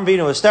Avram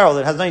Avinu was sterile,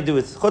 it has nothing to do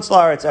with Chutz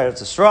La'aretz, Eretz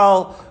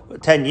Yisrael,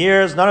 10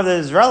 years, none of that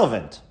is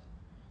relevant.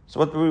 So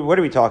what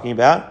are we talking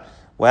about?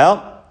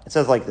 Well, it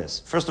says like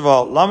this. First of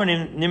all, Lama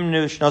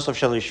Nimnu Shnosov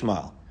Shel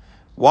Yishmael.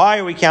 Why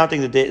are we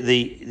counting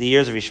the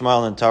years of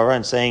Yishmael in Torah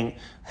and saying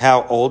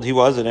how old he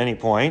was at any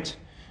point,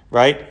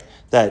 right?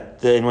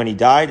 And when he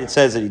died, it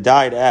says that he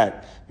died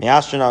at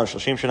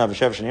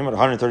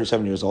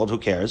 137 years old. Who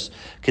cares?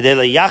 Right?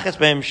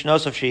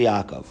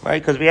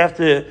 Because we have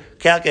to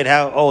calculate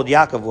how old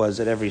Yaakov was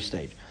at every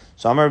stage.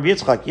 So Amar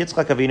Yitzchak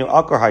Avinu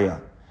Akor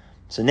Haya.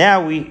 So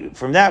now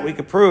from that we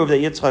could prove that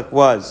Yitzchak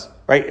was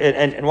right,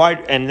 and why,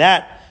 and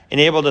that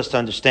enabled us to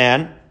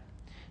understand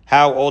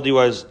how old he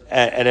was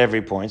at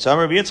every point. So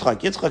Amar Yitzchak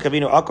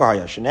Avinu Akor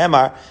Haya.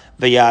 Shenemar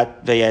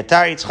Vayatar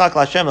Yitzchak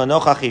LaHashem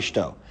Lanochach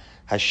Ishto.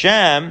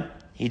 Hashem,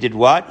 he did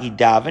what? He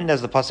davened,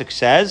 as the pasuk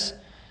says.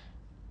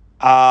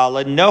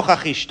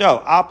 Lenochach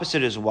ishto,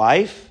 opposite his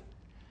wife,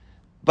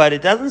 but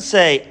it doesn't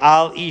say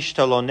al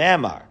ishto lo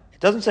nemar. It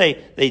doesn't say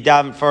they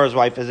davened for his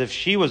wife as if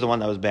she was the one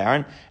that was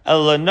barren.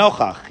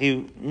 Lenochach,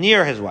 he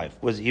near his wife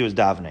he was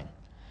davening.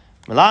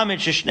 Melamed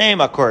sheshneim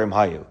akorim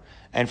hayu,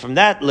 and from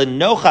that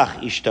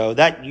lenochach ishto,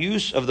 that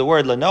use of the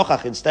word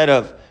lenochach instead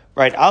of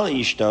right al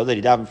ishto that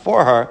he davened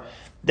for her,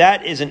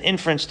 that is an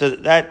inference to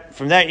that.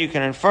 From that you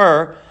can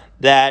infer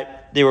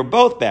that they were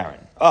both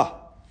barren. Oh,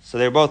 so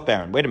they were both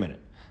barren. Wait a minute.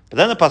 But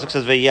then the pasuk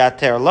says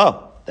Vayater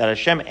lo, that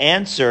Hashem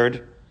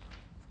answered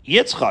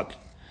Yitzchak.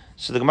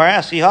 So the Gemara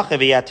asks,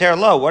 Vayater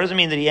lo, what does it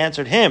mean that he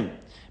answered him?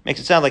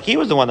 Makes it sound like he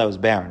was the one that was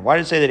barren. Why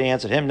did it say that he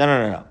answered him?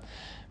 No.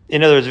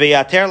 In other words,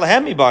 Vayater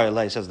lahem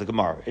ibarele, says the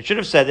Gemara. It should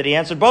have said that he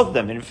answered both of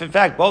them. And if in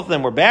fact both of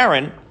them were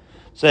barren,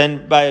 so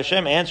then by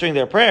Hashem answering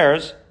their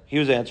prayers, he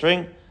was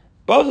answering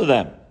both of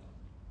them.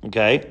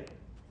 Okay?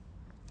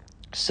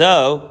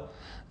 So,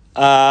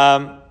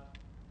 right.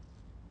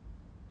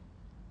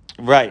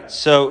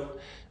 So,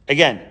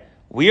 again,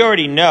 we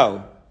already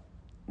know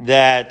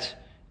that,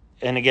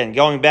 and again,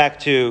 going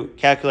back to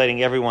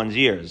calculating everyone's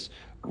years,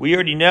 we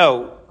already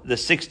know that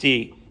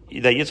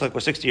Yitzchak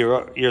was 60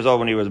 years old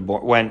when he was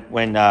born,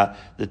 when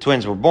the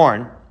twins were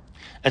born.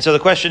 And so the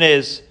question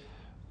is,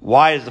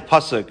 why does the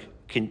pasuk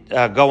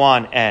go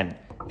on and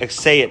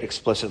say it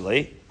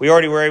explicitly? We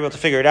already were able to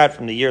figure it out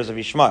from the years of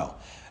Ishmael.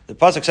 The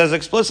pasuk says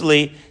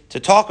explicitly to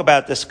talk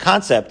about this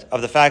concept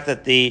of the fact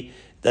that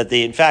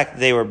in fact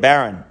they were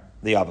barren,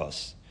 the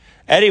avos.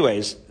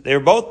 Anyways, they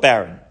were both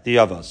barren, the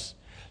avos.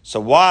 So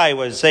why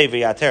was it say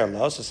Vayater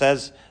lo? So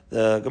says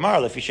the Gemara,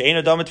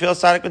 Lefisha Dom Tfilas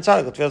Tzadik ben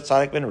Tzadik, Tfilas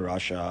Tzadik ben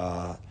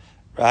Rasha.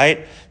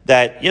 Right?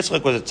 That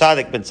Yitzchak was a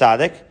Tzadik ben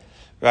Tzadik,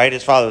 right?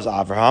 His father was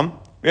Avraham.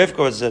 Rivka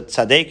was a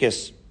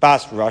Tzadikis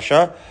Bas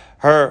Rasha.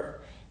 Her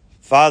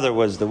father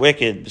was the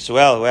wicked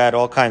Besuel who had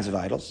all kinds of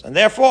idols. And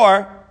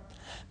therefore,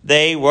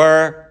 they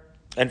were,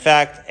 in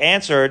fact,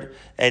 answered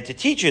to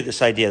teach you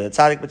this idea that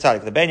Tzadik ben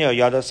Tzadik. The Ben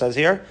Yehoyada says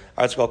here,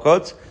 article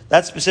quotes,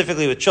 that's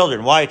specifically with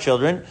children. Why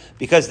children?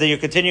 Because you're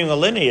continuing a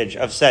lineage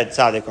of said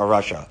Tzaddik or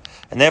Rasha.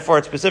 And therefore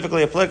it's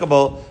specifically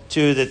applicable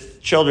to the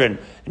children.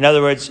 In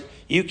other words,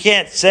 you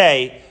can't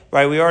say,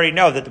 right, we already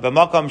know that the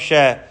B'makom she,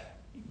 right,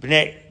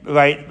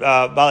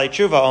 Balei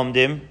Tshuva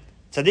omdim,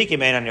 Tzadikim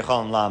einan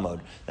yocholim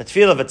lamod. The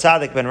tefillah of a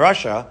Tzadik ben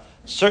Rasha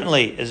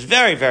certainly is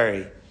very,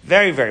 very,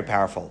 very, very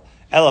powerful.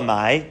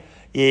 Elamai,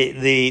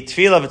 the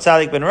tefillah of a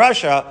Tzadik ben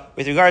Rasha,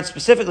 with regard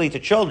specifically to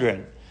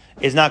children,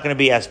 is not going to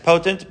be as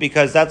potent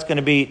because that's going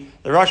to be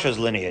the Rasha's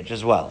lineage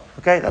as well.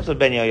 Okay, that's what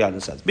Ben Yehoyada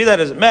says. Be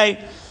that as it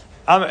may,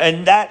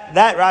 and that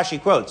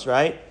Rashi quotes,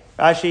 right?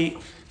 Rashi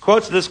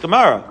quotes this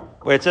Gemara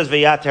where it says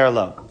Vayater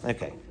lo.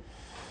 Okay,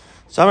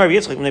 so Rabbi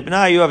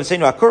Yitzchak you have a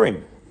saying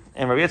Akurim,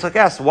 and Rabbi Yitzchak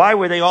asks, why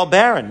were they all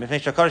barren?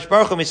 HaKadosh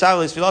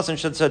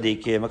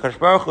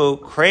Baruch Hu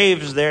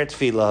craves their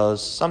tefillos.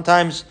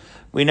 Sometimes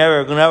we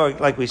never,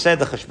 like we said,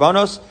 the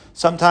cheshbonos.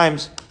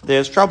 Sometimes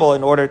there's trouble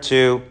in order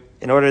to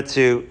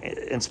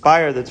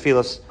inspire the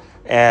tefillos,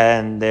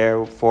 and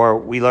therefore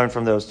we learn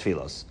from those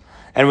tefillos.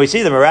 And we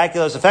see the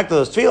miraculous effect of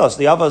those tefillos.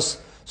 The Avos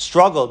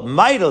struggled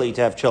mightily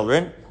to have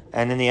children,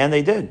 and in the end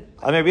they did.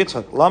 Why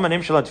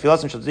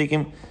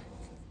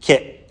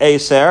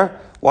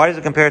does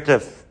it compare to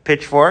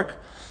pitchfork?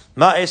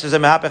 Just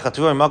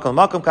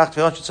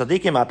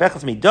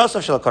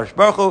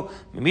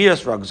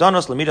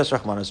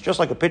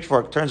like a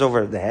pitchfork turns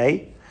over the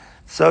hay,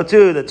 so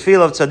too the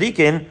tefillah of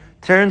tzaddikin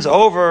turns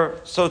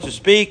over, so to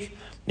speak,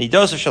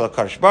 nidos shel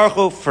HaKadosh Baruch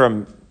Hu,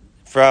 from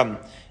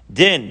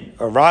din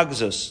or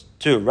ragzus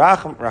to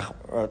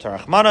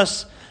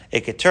rachmanos.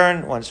 It could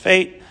turn one's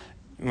fate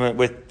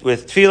with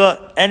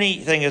tefillah.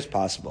 Anything is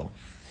possible.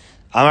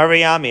 Amar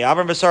Riyami,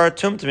 Abram Basara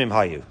Tumtumim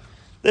Hayu.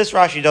 This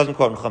Rashi doesn't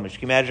quote in Chumash.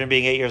 Can you imagine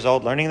being 8 years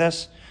old learning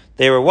this?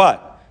 They were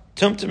what?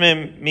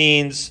 Tumtumim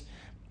means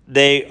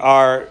they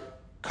are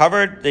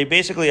covered. They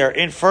basically are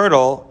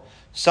infertile.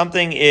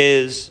 Something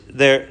is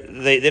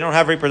they don't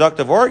have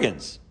reproductive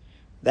organs.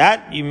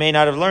 That you may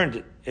not have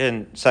learned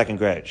in second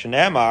grade.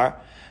 Shneamar.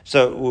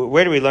 So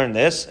where do we learn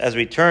this? As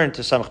we turn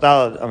to Samach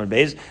Daled Amud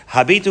Beis,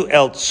 Habitu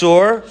el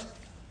Tzur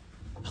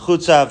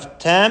chutzav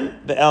tem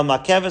be'el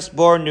makeves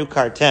bor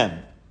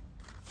nukartem.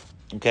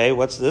 Okay,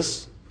 what's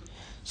this?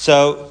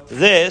 So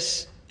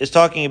this is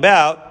talking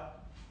about,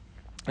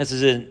 this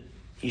is in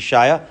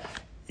Ishaya,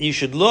 you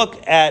should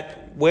look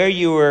at where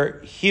you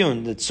were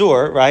hewn, the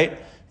tzur, right?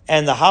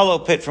 And the hollow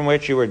pit from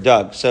which you were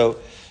dug. So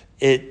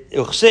it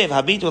uchsev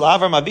habitul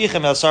avram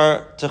avichem el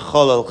sar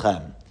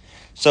techololchem.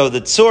 So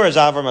the tzur is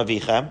avram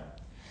avichem,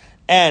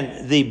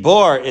 and the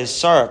bor is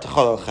sar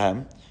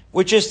techololchem,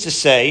 which is to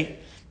say,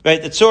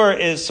 right, the tzur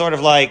is sort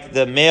of like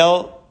the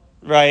male,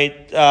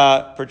 right,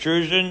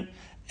 protrusion,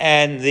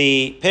 and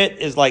the pit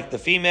is like the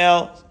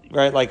female,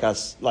 right, like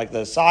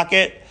the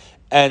socket,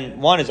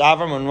 and one is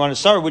Avram and one is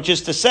Sarah, which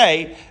is to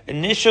say,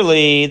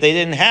 initially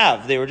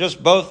they were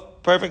just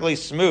both perfectly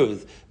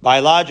smooth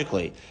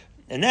biologically.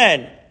 And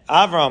then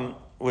Avram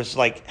was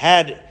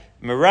had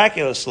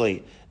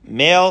miraculously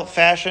male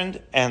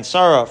fashioned and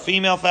Sarah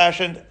female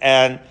fashioned,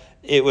 and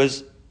it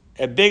was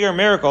a bigger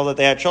miracle that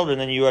they had children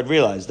than you had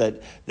realized,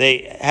 that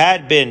they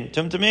had been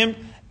tumtumim,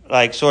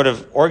 sort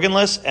of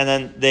organless, and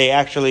then the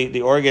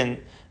organ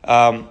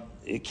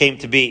came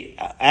to be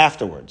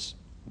afterwards.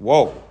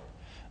 Whoa.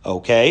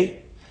 Okay.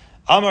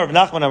 Amar Rav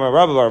Nachman Amar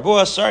Rabba Bar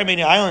Avuha, sorry,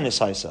 meaning islandess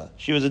Haisa.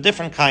 She was a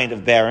different kind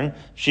of barren.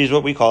 She's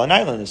what we call an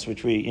islandess,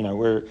 which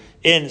we're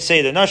in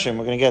Seder Nashim.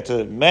 We're going to get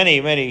to many,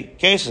 many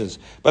cases.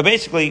 But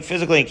basically,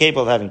 physically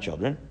incapable of having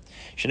children.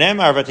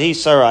 Shenemar Vatahi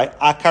Sarai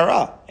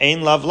Akara,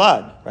 Ein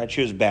Lavlad. Right?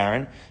 She was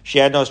barren. She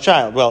had no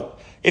child. Well,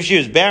 if she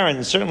was barren,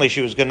 then certainly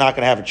she was not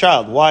going to have a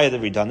child. Why the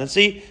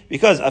redundancy?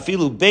 Because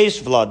Afilu Beis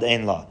Vlad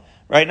Ein La.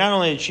 Right? Not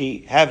only did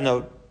she have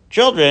no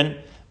children,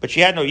 but she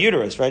had no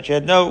uterus, right? She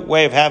had no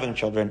way of having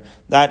children.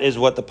 That is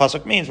what the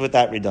pasuk means with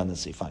that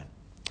redundancy. Fine.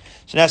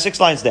 So now 6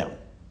 lines down.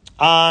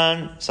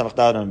 On Samach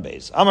Dalet on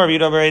Beis. Amar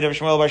Yehuda bar Eidah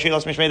Shmuel bar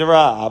Shilas Mishmei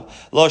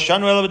Rav. Lo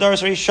shanu ela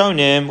b'daras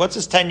rishonim. What's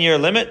this 10-year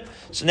limit?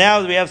 So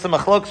now we have some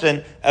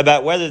machloksin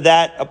about whether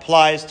that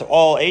applies to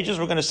all ages.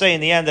 We're going to say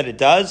in the end that it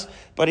does,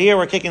 but here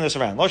we're kicking this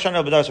around. Lo shanu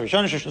ela b'daras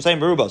rishonim sheshnu sayim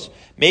berubos.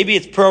 Maybe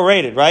it's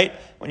prorated, right?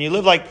 When you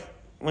live like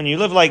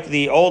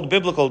the old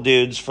biblical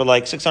dudes for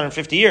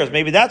 650 years,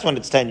 maybe that's when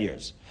it's 10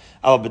 years.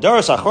 But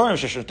once you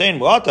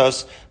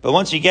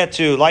get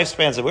to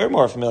lifespans that we're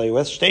more familiar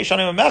with,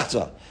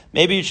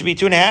 maybe it should be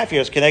 2.5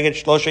 years,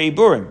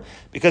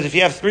 because if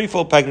you have 3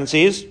 full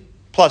pregnancies,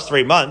 plus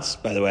 3 months,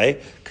 by the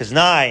way, because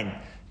 9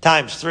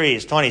 times 3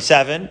 is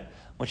 27,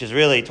 which is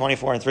really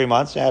 24 and 3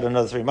 months. You add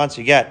another 3 months,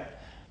 you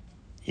get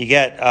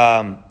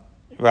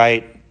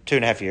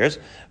 2.5 years.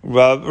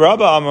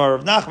 Rabba Amar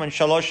Rav Nachman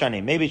Shalosh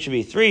Shanim. Maybe it should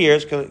be 3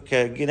 years.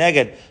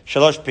 Geneged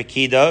Shalosh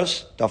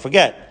Pekidos. Don't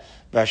forget.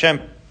 Hashem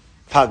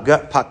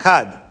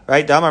Pakad.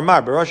 Right? Damar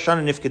Mar. Barosh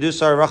Shana Nifkedu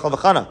Sar Rachel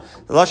V'chana.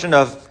 The lashon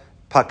of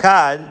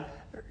Pakad.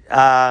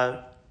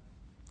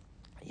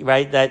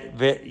 Right? That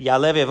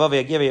Yalev Yavov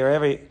Yagiv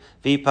Yarevi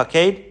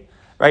V'Paked.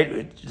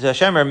 Right?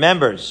 Hashem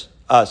remembers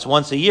us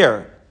once a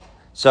year.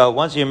 So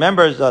once He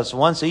remembers us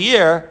once a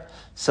year,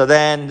 so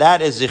then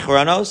that is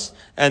Zichronos,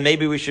 and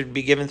maybe we should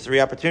be given 3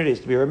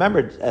 opportunities to be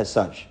remembered as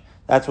such.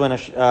 That's when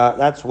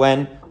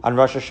on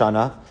Rosh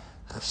Hashanah,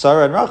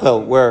 Sarah and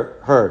Rachel were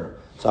heard.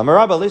 So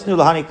Amarabba Lisnu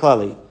Lahani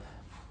Klali.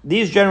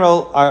 These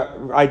general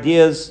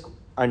ideas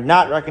are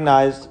not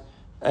recognized,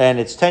 and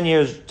it's 10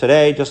 years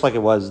today, just like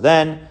it was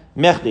then.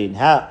 Mechdi,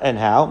 and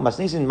how?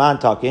 Masnisin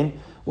Mantakin.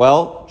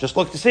 Well, just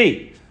look to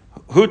see.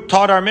 Who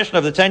taught our mission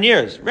of the 10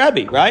 years?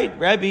 Rabbi, right?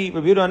 Rabbi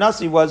Yehuda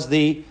Nasi was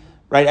the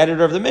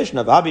editor of the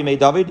Mishnah of Abi Mei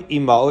David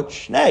Imaot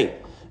Shnei.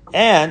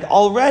 And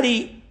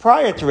already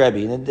prior to Rebbe,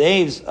 in the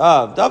days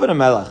of David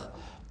HaMelech,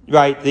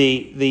 right,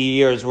 the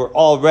years were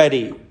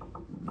already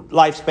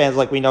lifespans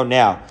like we know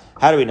now.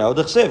 How do we know?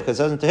 The Chsiv, because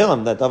it says in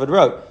Tehillim that David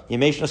wrote,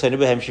 Yemei Shnosenu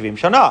Behem Shivim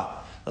Shana.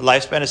 The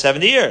lifespan is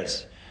 70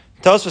 years.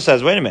 Tosfos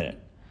says, wait a minute.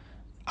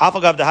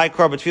 Afagav the high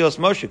korban Tfilos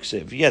Moshe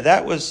Chsiv. Yeah,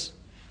 that was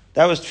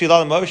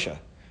Tfilah Moshe.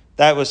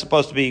 That was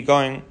supposed to be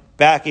going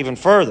back even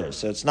further.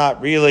 So it's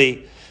not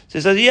really. So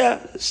he says,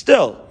 yeah,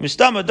 still.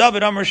 Mistama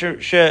David Amar She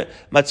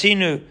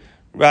Matzinu,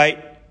 right?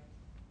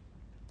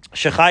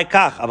 Shechai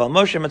Kach, Aval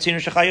Moshe Matzinu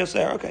Shechai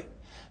Yoser. Okay.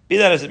 Be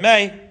that as it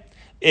may,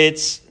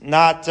 it's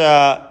not,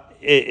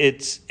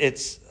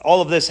 it's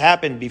all of this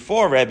happened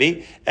before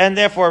Rebbe, and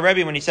therefore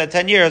Rebbe, when he said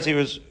 10 years, he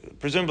was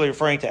presumably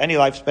referring to any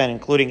lifespan,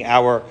 including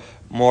our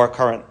more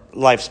current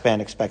lifespan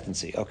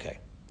expectancy. Okay.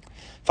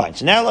 Fine.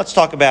 So now let's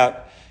talk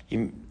about,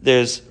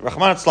 there's,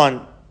 Rahman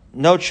Atzlan,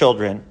 no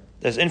children,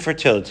 there's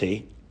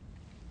infertility,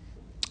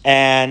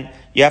 and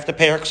you have to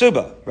pay her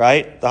ksuba,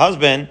 right? The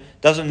husband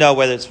doesn't know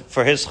whether it's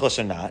for his chus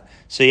or not,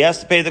 so he has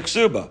to pay the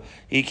ksuba.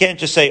 He can't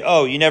just say,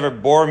 oh, you never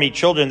bore me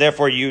children,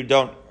 therefore you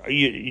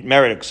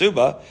merit a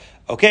ksuba.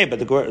 Okay, but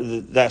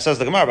that says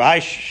the Gemara,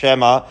 "B'hai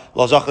shema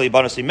lo zachli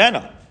banos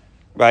imena,"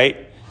 right?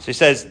 So he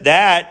says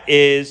that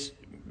is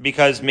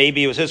because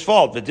maybe it was his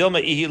fault.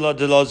 V'dilma ihi lo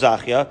de lo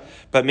zachya,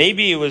 but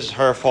maybe it was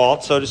her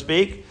fault, so to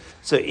speak.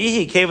 So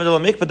ihi kevin lo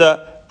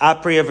mikvada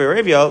apriya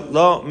v'rivya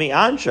lo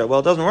mi'ansha.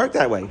 Well, it doesn't work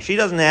that way. She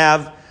doesn't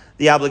have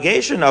the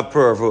obligation of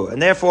puravu,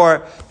 and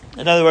therefore,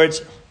 in other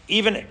words,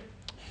 even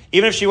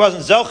Even if she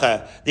wasn't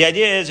zocha, the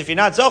idea is if you're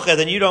not zocha,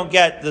 then you don't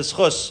get the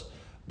schus.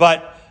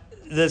 But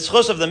the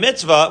schus of the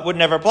mitzvah would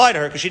never apply to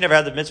her because she never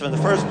had the mitzvah in the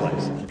first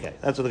place. Okay,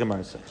 that's what the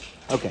Gemara says.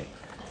 Okay,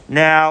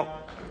 now,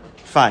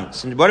 fine.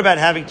 So what about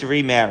having to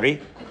remarry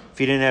if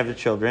you didn't have the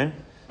children?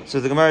 So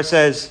the Gemara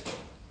says,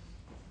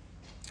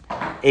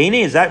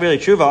 Eini, is that really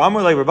true? The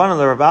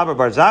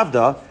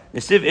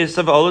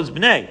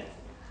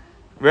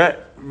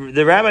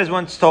rabbis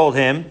once told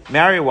him,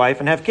 marry a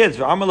wife and have kids.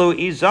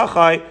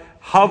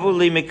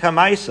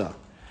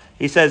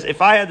 He says,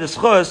 if I had the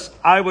schus,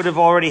 I would have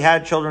already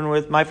had children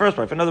with my first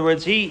wife. In other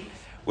words, he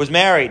was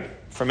married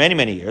for many,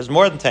 many years,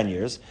 more than 10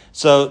 years.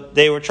 So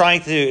they were trying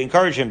to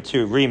encourage him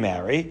to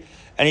remarry.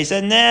 And he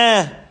said,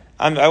 nah,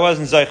 I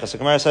wasn't zeicha. So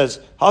Gemara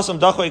says, so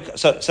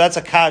that's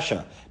a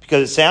kasha.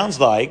 Because it sounds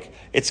like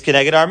it's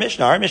keneged our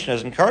Mishnah. Our Mishnah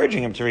is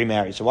encouraging him to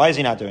remarry. So why is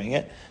he not doing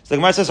it? So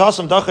the Gemara says,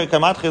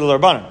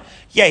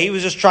 yeah, he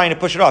was just trying to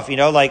push it off. You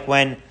know, like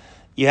when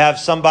you have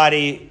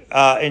somebody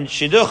in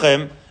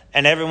Shidduchim,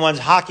 and everyone's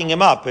hocking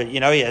him up. You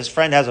know, his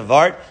friend has a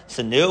vart. It's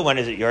new. When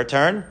is it your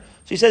turn?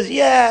 So he says,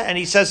 yeah. And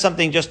he says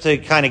something just to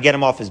kind of get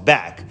him off his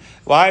back.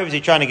 Why was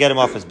he trying to get him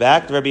off his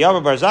back?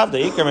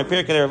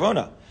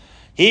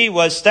 He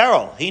was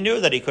sterile. He knew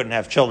that he couldn't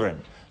have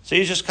children. So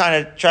he's just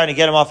kind of trying to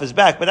get him off his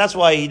back. But that's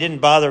why he didn't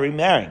bother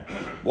remarrying.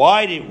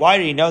 Why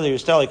did he know that he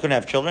was sterile? He couldn't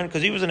have children?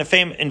 Because he was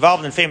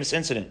involved in a famous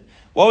incident.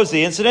 What was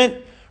the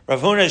incident?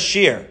 Rav Huna's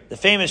shir, the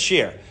famous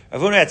shir. Rav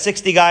Huna had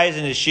 60 guys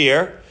in his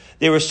shir.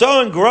 They were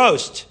so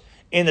engrossed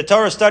in the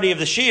Torah study of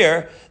the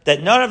shir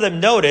that none of them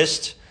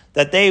noticed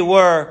that they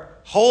were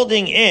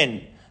holding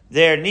in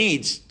their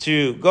needs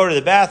to go to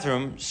the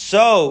bathroom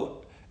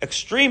so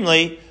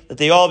extremely that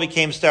they all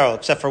became sterile,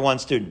 except for one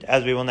student,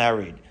 as we will now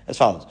read, as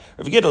follows.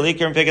 Rav Gidol,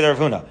 Ikar and Peked Rav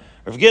Huna.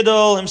 Rav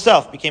Gidol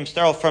himself became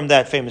sterile from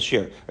that famous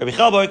shir. Rav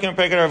Chelbo, Ikar and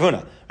Peked Rav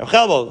Huna. Rav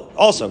Chelbo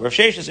also, Rav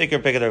Sheshes, Ikar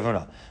and Peked Rav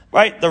Huna.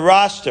 Right? The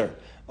roster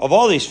of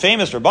all these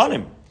famous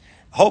Rabbanim.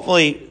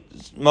 Hopefully,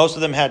 most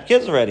of them had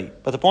kids already.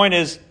 But the point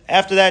is,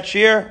 after that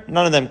shir,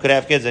 none of them could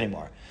have kids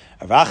anymore.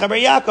 Rav Bar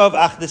Yaakov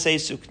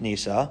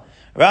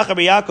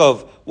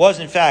was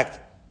in fact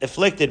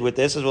afflicted with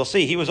this, as we'll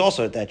see. He was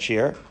also at that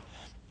shir.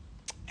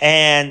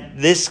 And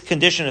this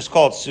condition is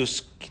called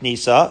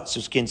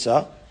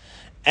suskinsa.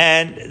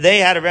 And they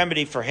had a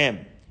remedy for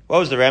him. What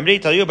was the remedy?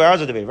 Tell you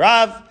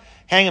Rav,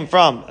 hang him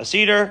from a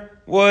cedar,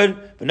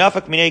 wood,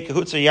 v'nafak minei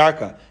kahutza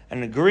yarka.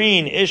 And the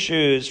green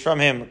issues from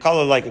him,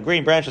 color like a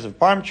green branches of a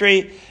palm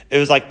tree. It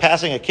was like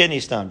passing a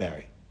kidney stone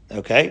berry.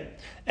 Okay?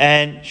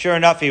 And sure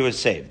enough, he was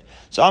saved.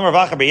 So Amar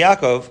Bar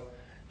Yaakov,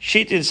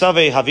 Shitin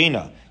Save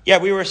Havina. Yeah,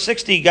 we were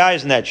 60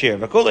 guys in that shir.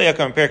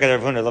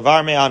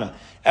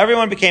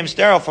 Everyone became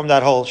sterile from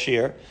that whole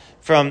shir,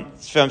 from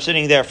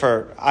sitting there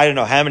for, I don't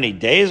know how many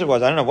days it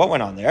was. I don't know what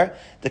went on there.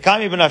 The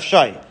Kami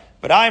B'nafshai.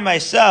 But I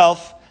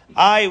myself,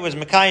 I was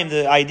Mekayim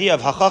the idea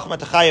of Hachachma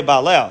Techaya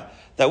Ba'aleh,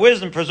 that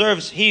wisdom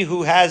preserves he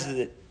who has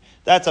it.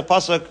 That's a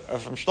pasuk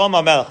from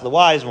Shlomo Melech, the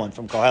wise one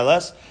from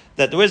Koheles,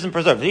 that the wisdom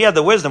preserves. He had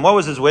the wisdom. What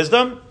was his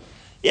wisdom?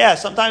 Yeah,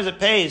 sometimes it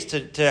pays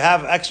to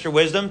have extra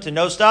wisdom, to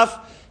know stuff.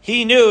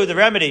 He knew the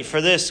remedy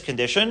for this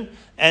condition,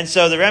 and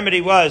so the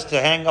remedy was to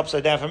hang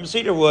upside down from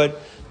cedar wood,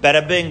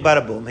 bada bing,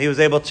 bada boom. He was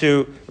able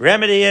to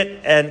remedy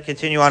it and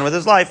continue on with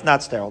his life,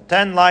 not sterile.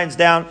 10 lines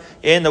down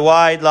in the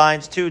wide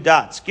lines, 2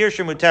 dots.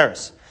 Girsha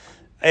Muteris.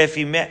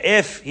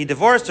 If he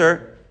divorced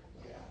her,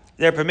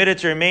 they're permitted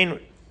to remain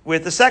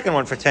with the second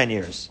one for 10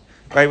 years.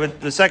 Right,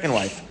 with the second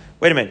wife.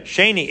 Wait a minute.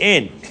 Sheni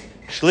in,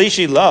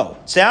 Shlishi lo.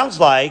 Sounds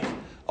like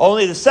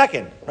only the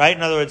second, right?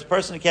 In other words, a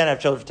person can't have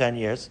children for 10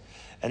 years.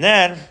 And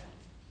then,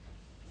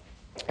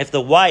 if the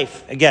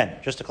wife, again,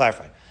 just to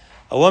clarify,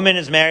 a woman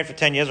is married for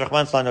 10 years,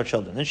 Rahman Islam, no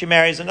children. Then she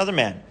marries another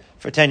man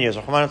for 10 years,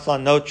 Rahman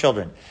Islam, no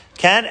children.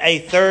 Can a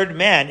third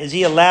man, is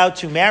he allowed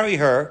to marry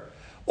her,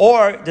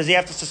 or does he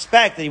have to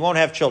suspect that he won't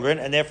have children,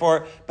 and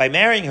therefore, by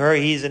marrying her,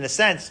 he's in a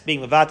sense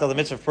being mevatel the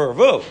mitzvah for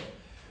Puravu?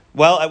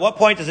 Well, at what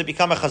point does it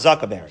become a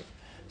chazaka berry?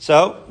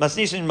 So,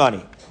 masnisin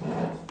money.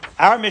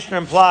 Our Mishnah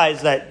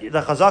implies that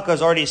the chazaka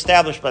is already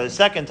established by the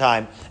second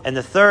time, and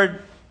the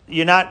third,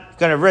 you're not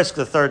going to risk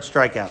the third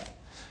strikeout.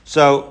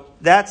 So,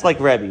 that's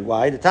like Rebbe.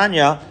 Why? The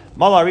Tanya,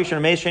 Mala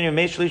Rishon Meish Sheni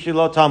Meish Shlishi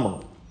Lo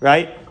Tamul.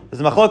 Right?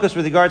 There's a machlokas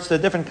with regards to a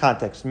different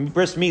context,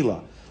 bris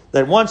milah.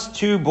 That once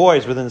 2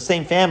 boys within the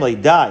same family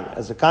die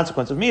as a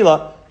consequence of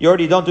milah, you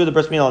already don't do the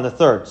bris milah on the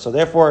third. So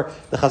therefore,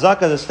 the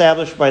chazaka is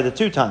established by the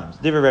 2 times.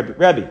 Divrei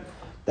Rebbe.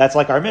 That's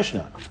like our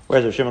Mishnah.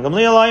 Whereas Rav Shimon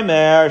Gamliel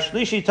Aimer,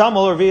 Shlishi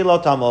Tamul or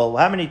V'lo Tamul.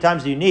 How many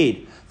times do you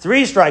need?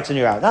 3 strikes and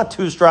you're out. Not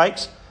 2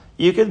 strikes.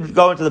 You could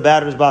go into the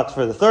batter's box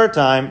for the 3rd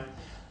time,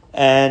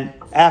 and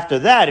after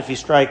that, if you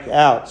strike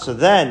out, so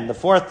then the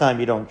 4th time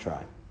you don't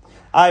try.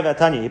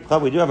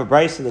 We do have a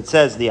brisa that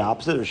says the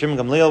opposite. Rav Shimon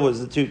Gamliel was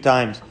the 2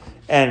 times,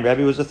 and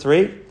Rebbe was the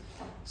 3.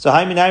 So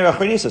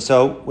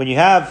when you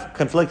have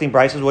conflicting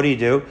brises, what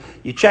do?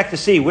 You check to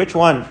see which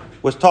one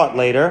was taught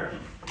later,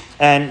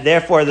 and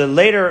therefore the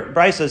later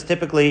brisa is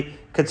typically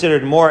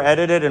considered more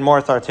edited and more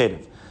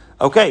authoritative.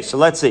 Okay, so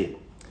let's see.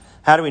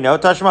 How do we know?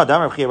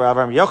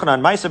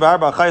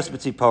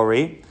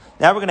 Now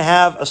Now we're going to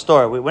have a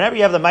story. Whenever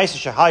you have the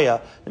Ma'aseh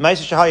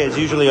Shahaya is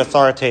usually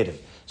authoritative.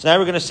 So now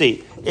we're going to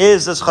see,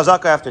 is this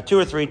chazaka after 2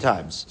 or 3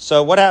 times?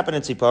 So what happened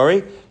in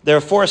Tzipori? There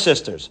are 4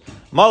 sisters.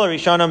 Mala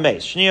Rishona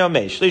Meis, Shnio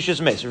Meis, Shlishis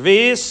Meis,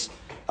 Revis.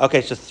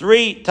 Okay, so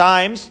 3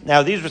 times.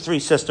 Now these were 3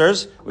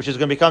 sisters, which is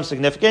going to become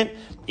significant.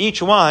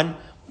 Each one,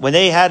 when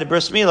they had a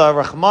bris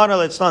milah, Rahmana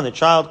Litzlan, the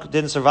child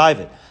didn't survive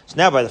it. So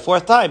now by the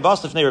 4th time,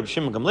 Bastifnei Reb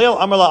Shimon Gamliel,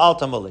 Amrla Al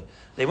Tamuli.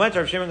 They went to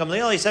Reb Shimon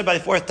Gamliel, he said by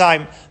the 4th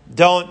time,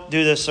 don't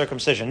do this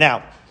circumcision.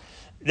 Now,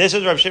 this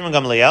is Reb Shimon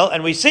Gamliel,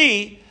 and we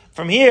see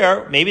from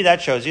here, maybe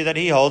that shows you that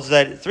he holds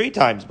that 3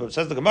 times, but it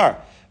says the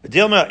Gemara. Yeah,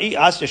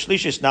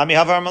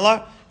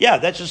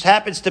 that just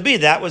happens to be,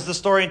 that was the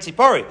story in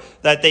Tzipori,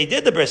 that they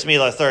did the bris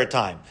milah a 3rd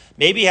time.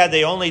 Maybe had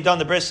they only done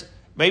the bris,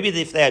 maybe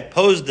if they had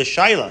posed the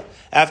shaila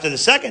after the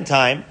 2nd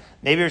time,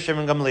 maybe Reb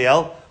Shimon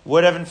Gamliel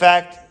would have in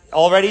fact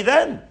already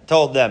then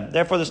told them.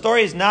 Therefore, the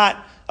story is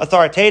not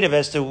authoritative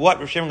as to what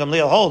Reb Shimon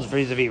Gamliel holds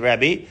vis-a-vis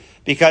Rebbe,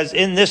 because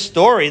in this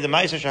story, the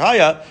Ma'aseh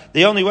Shahaya,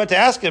 they only went to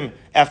ask him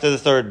after the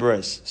 3rd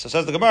bris. So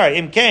says the Gemara,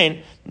 Im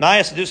Kain,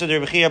 Ma'ya Sedusa de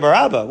Rebbe Chia bar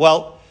Abba.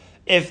 Well,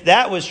 if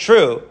that was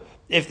true,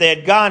 if they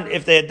had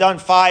done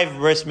 5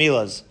 bris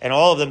milas and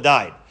all of them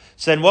died,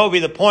 so then what would be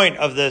the point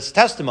of this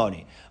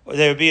testimony?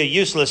 There would be a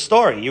useless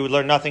story. You would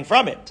learn nothing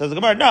from it. Says the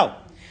Gemara, no.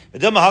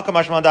 Yeah,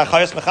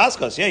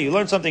 you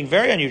learned something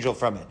very unusual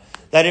from it.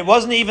 That it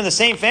wasn't even the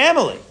same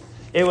family.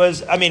 It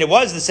was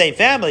the same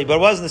family, but it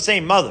wasn't the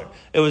same mother.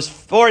 It was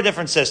 4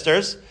 different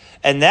sisters,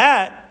 and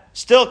that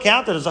still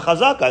counted as a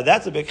chazaka.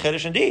 That's a big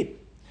chiddush indeed.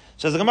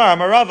 Says the Gemara,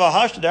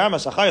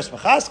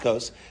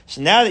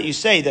 so now that you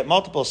say that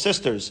multiple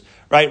sisters,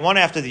 right, one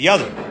after the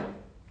other,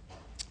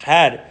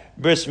 had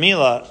bris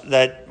milah,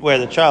 that where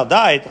the child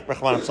died,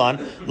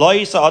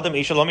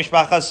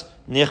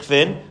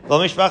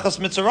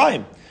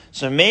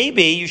 so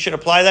maybe you should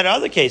apply that to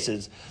other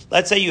cases.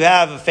 Let's say you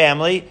have a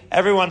family,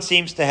 everyone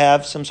seems to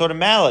have some sort of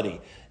malady,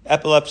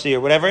 epilepsy or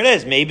whatever it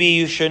is. Maybe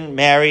you shouldn't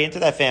marry into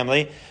that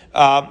family,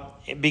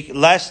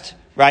 lest,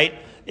 right,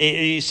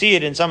 you see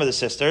it in some of the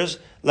sisters,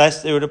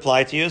 lest it would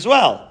apply to you as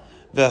well.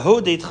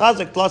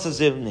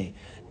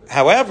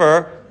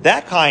 However,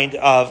 that kind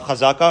of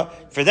chazaka,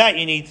 for that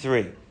you need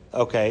 3.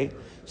 Okay?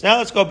 So now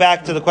let's go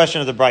back to the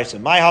question of the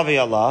Bryson. My Havi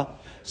Allah.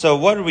 So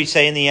what did we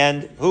say in the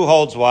end? Who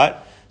holds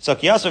what? So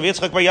Kiyasav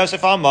Yitzchak bar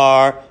Yosef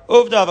Amar,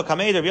 Uvda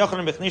v'kamei Reb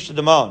Yochanan b'chnish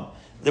demon.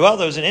 Well,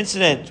 there was an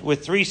incident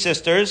with 3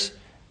 sisters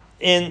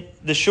in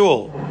the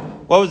shul.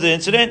 What was the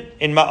incident?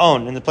 In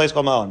Ma'on, in the place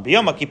called Ma'on.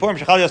 B'yom HaKippurim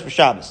shechal yos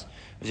b'Shabbos.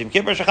 V'zim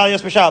Kippur shechal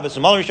yos b'Shabbos.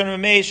 Mal Rishon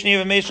v'meis,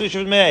 Shni v'meis, Shlish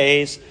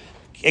v'meis.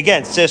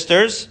 Again,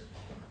 sisters.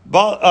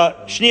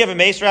 Shni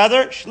v'meis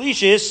rather.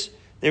 Shlishis.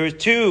 There were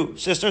 2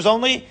 sisters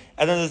only,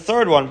 and then the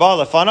 3rd one, Baal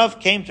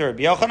Lefanav, came to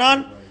Rabbi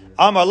Yochanan.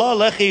 Amar la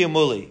lechi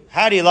umuli.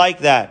 How do you like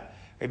that?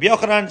 Rabbi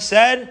Yochanan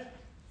said,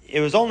 it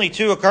was only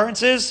 2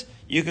 occurrences,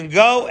 you can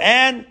go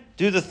and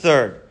do the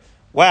 3rd.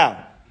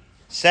 Wow.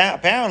 So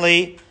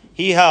apparently,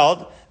 he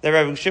held that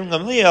Rabbi Shimon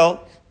Gamliel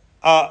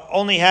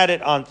only had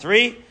it on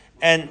 3,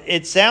 and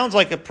it sounds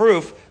like a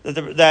proof that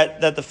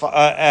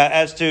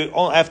as to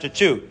after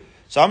 2.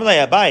 So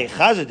Amalei Abai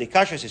Chazad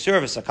Dikashas Yisur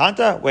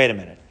v'Sakanta. Wait a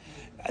minute.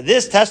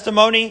 This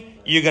testimony,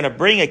 you're going to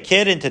bring a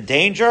kid into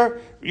danger?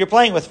 You're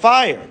playing with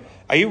fire.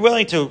 Are you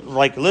willing to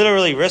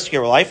literally risk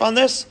your life on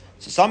this?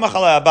 So Samach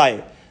ala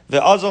Abaye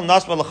ve'azol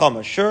nasba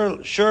l'choma.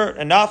 Sure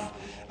enough,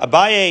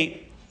 Abaye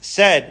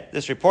said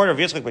this reporter of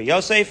Yitzchak bar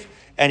Yosef,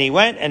 and he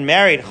went and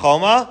married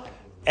Choma,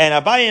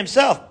 and Abaye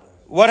himself.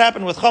 What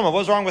happened with Choma? What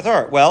was wrong with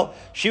her? Well,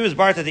 she was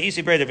Barta the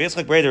Isi Breda of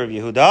Yitzchak Breda of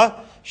Yehuda.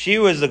 She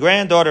was the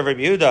granddaughter of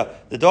Rabbi Yehuda,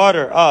 the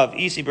daughter of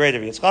Isi Breda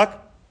of Yitzchak.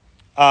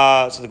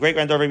 So the great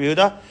granddaughter of Rabbi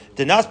Yehuda.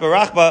 Dinas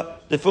barachba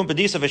the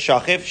Pumbedisa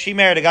v'Shachiv. She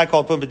married a guy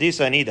called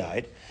Pumbedisa, and he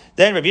died.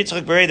 Then Rabbi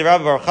Yitzchak Breda the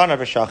Rabbi Baruchana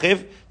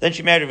v'Shachiv. Then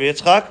she married Rabbi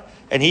Yitzchak,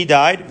 and he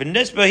died.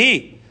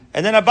 V'nisbahi.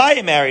 And then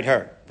Abaye married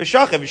her.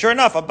 V'Shachiv. Sure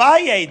enough,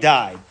 Abaye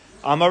died.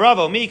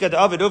 Amaravo Mika the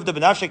Avid Uvda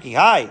b'Nafshek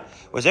Hihai.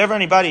 Was there ever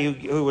anybody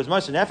who was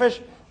Moshe Nefesh?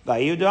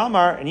 Vayidu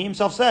Amar, and he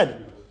himself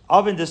said,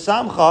 Avin de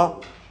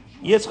Samcha,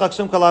 Yitzchak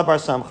Sumkala bar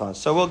Samcha.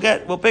 So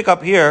we'll pick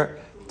up here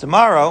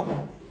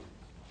tomorrow.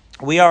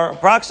 We are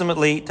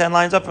approximately 10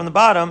 lines up from the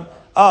bottom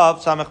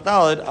of Samach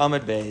Daled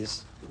Amud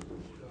Beis.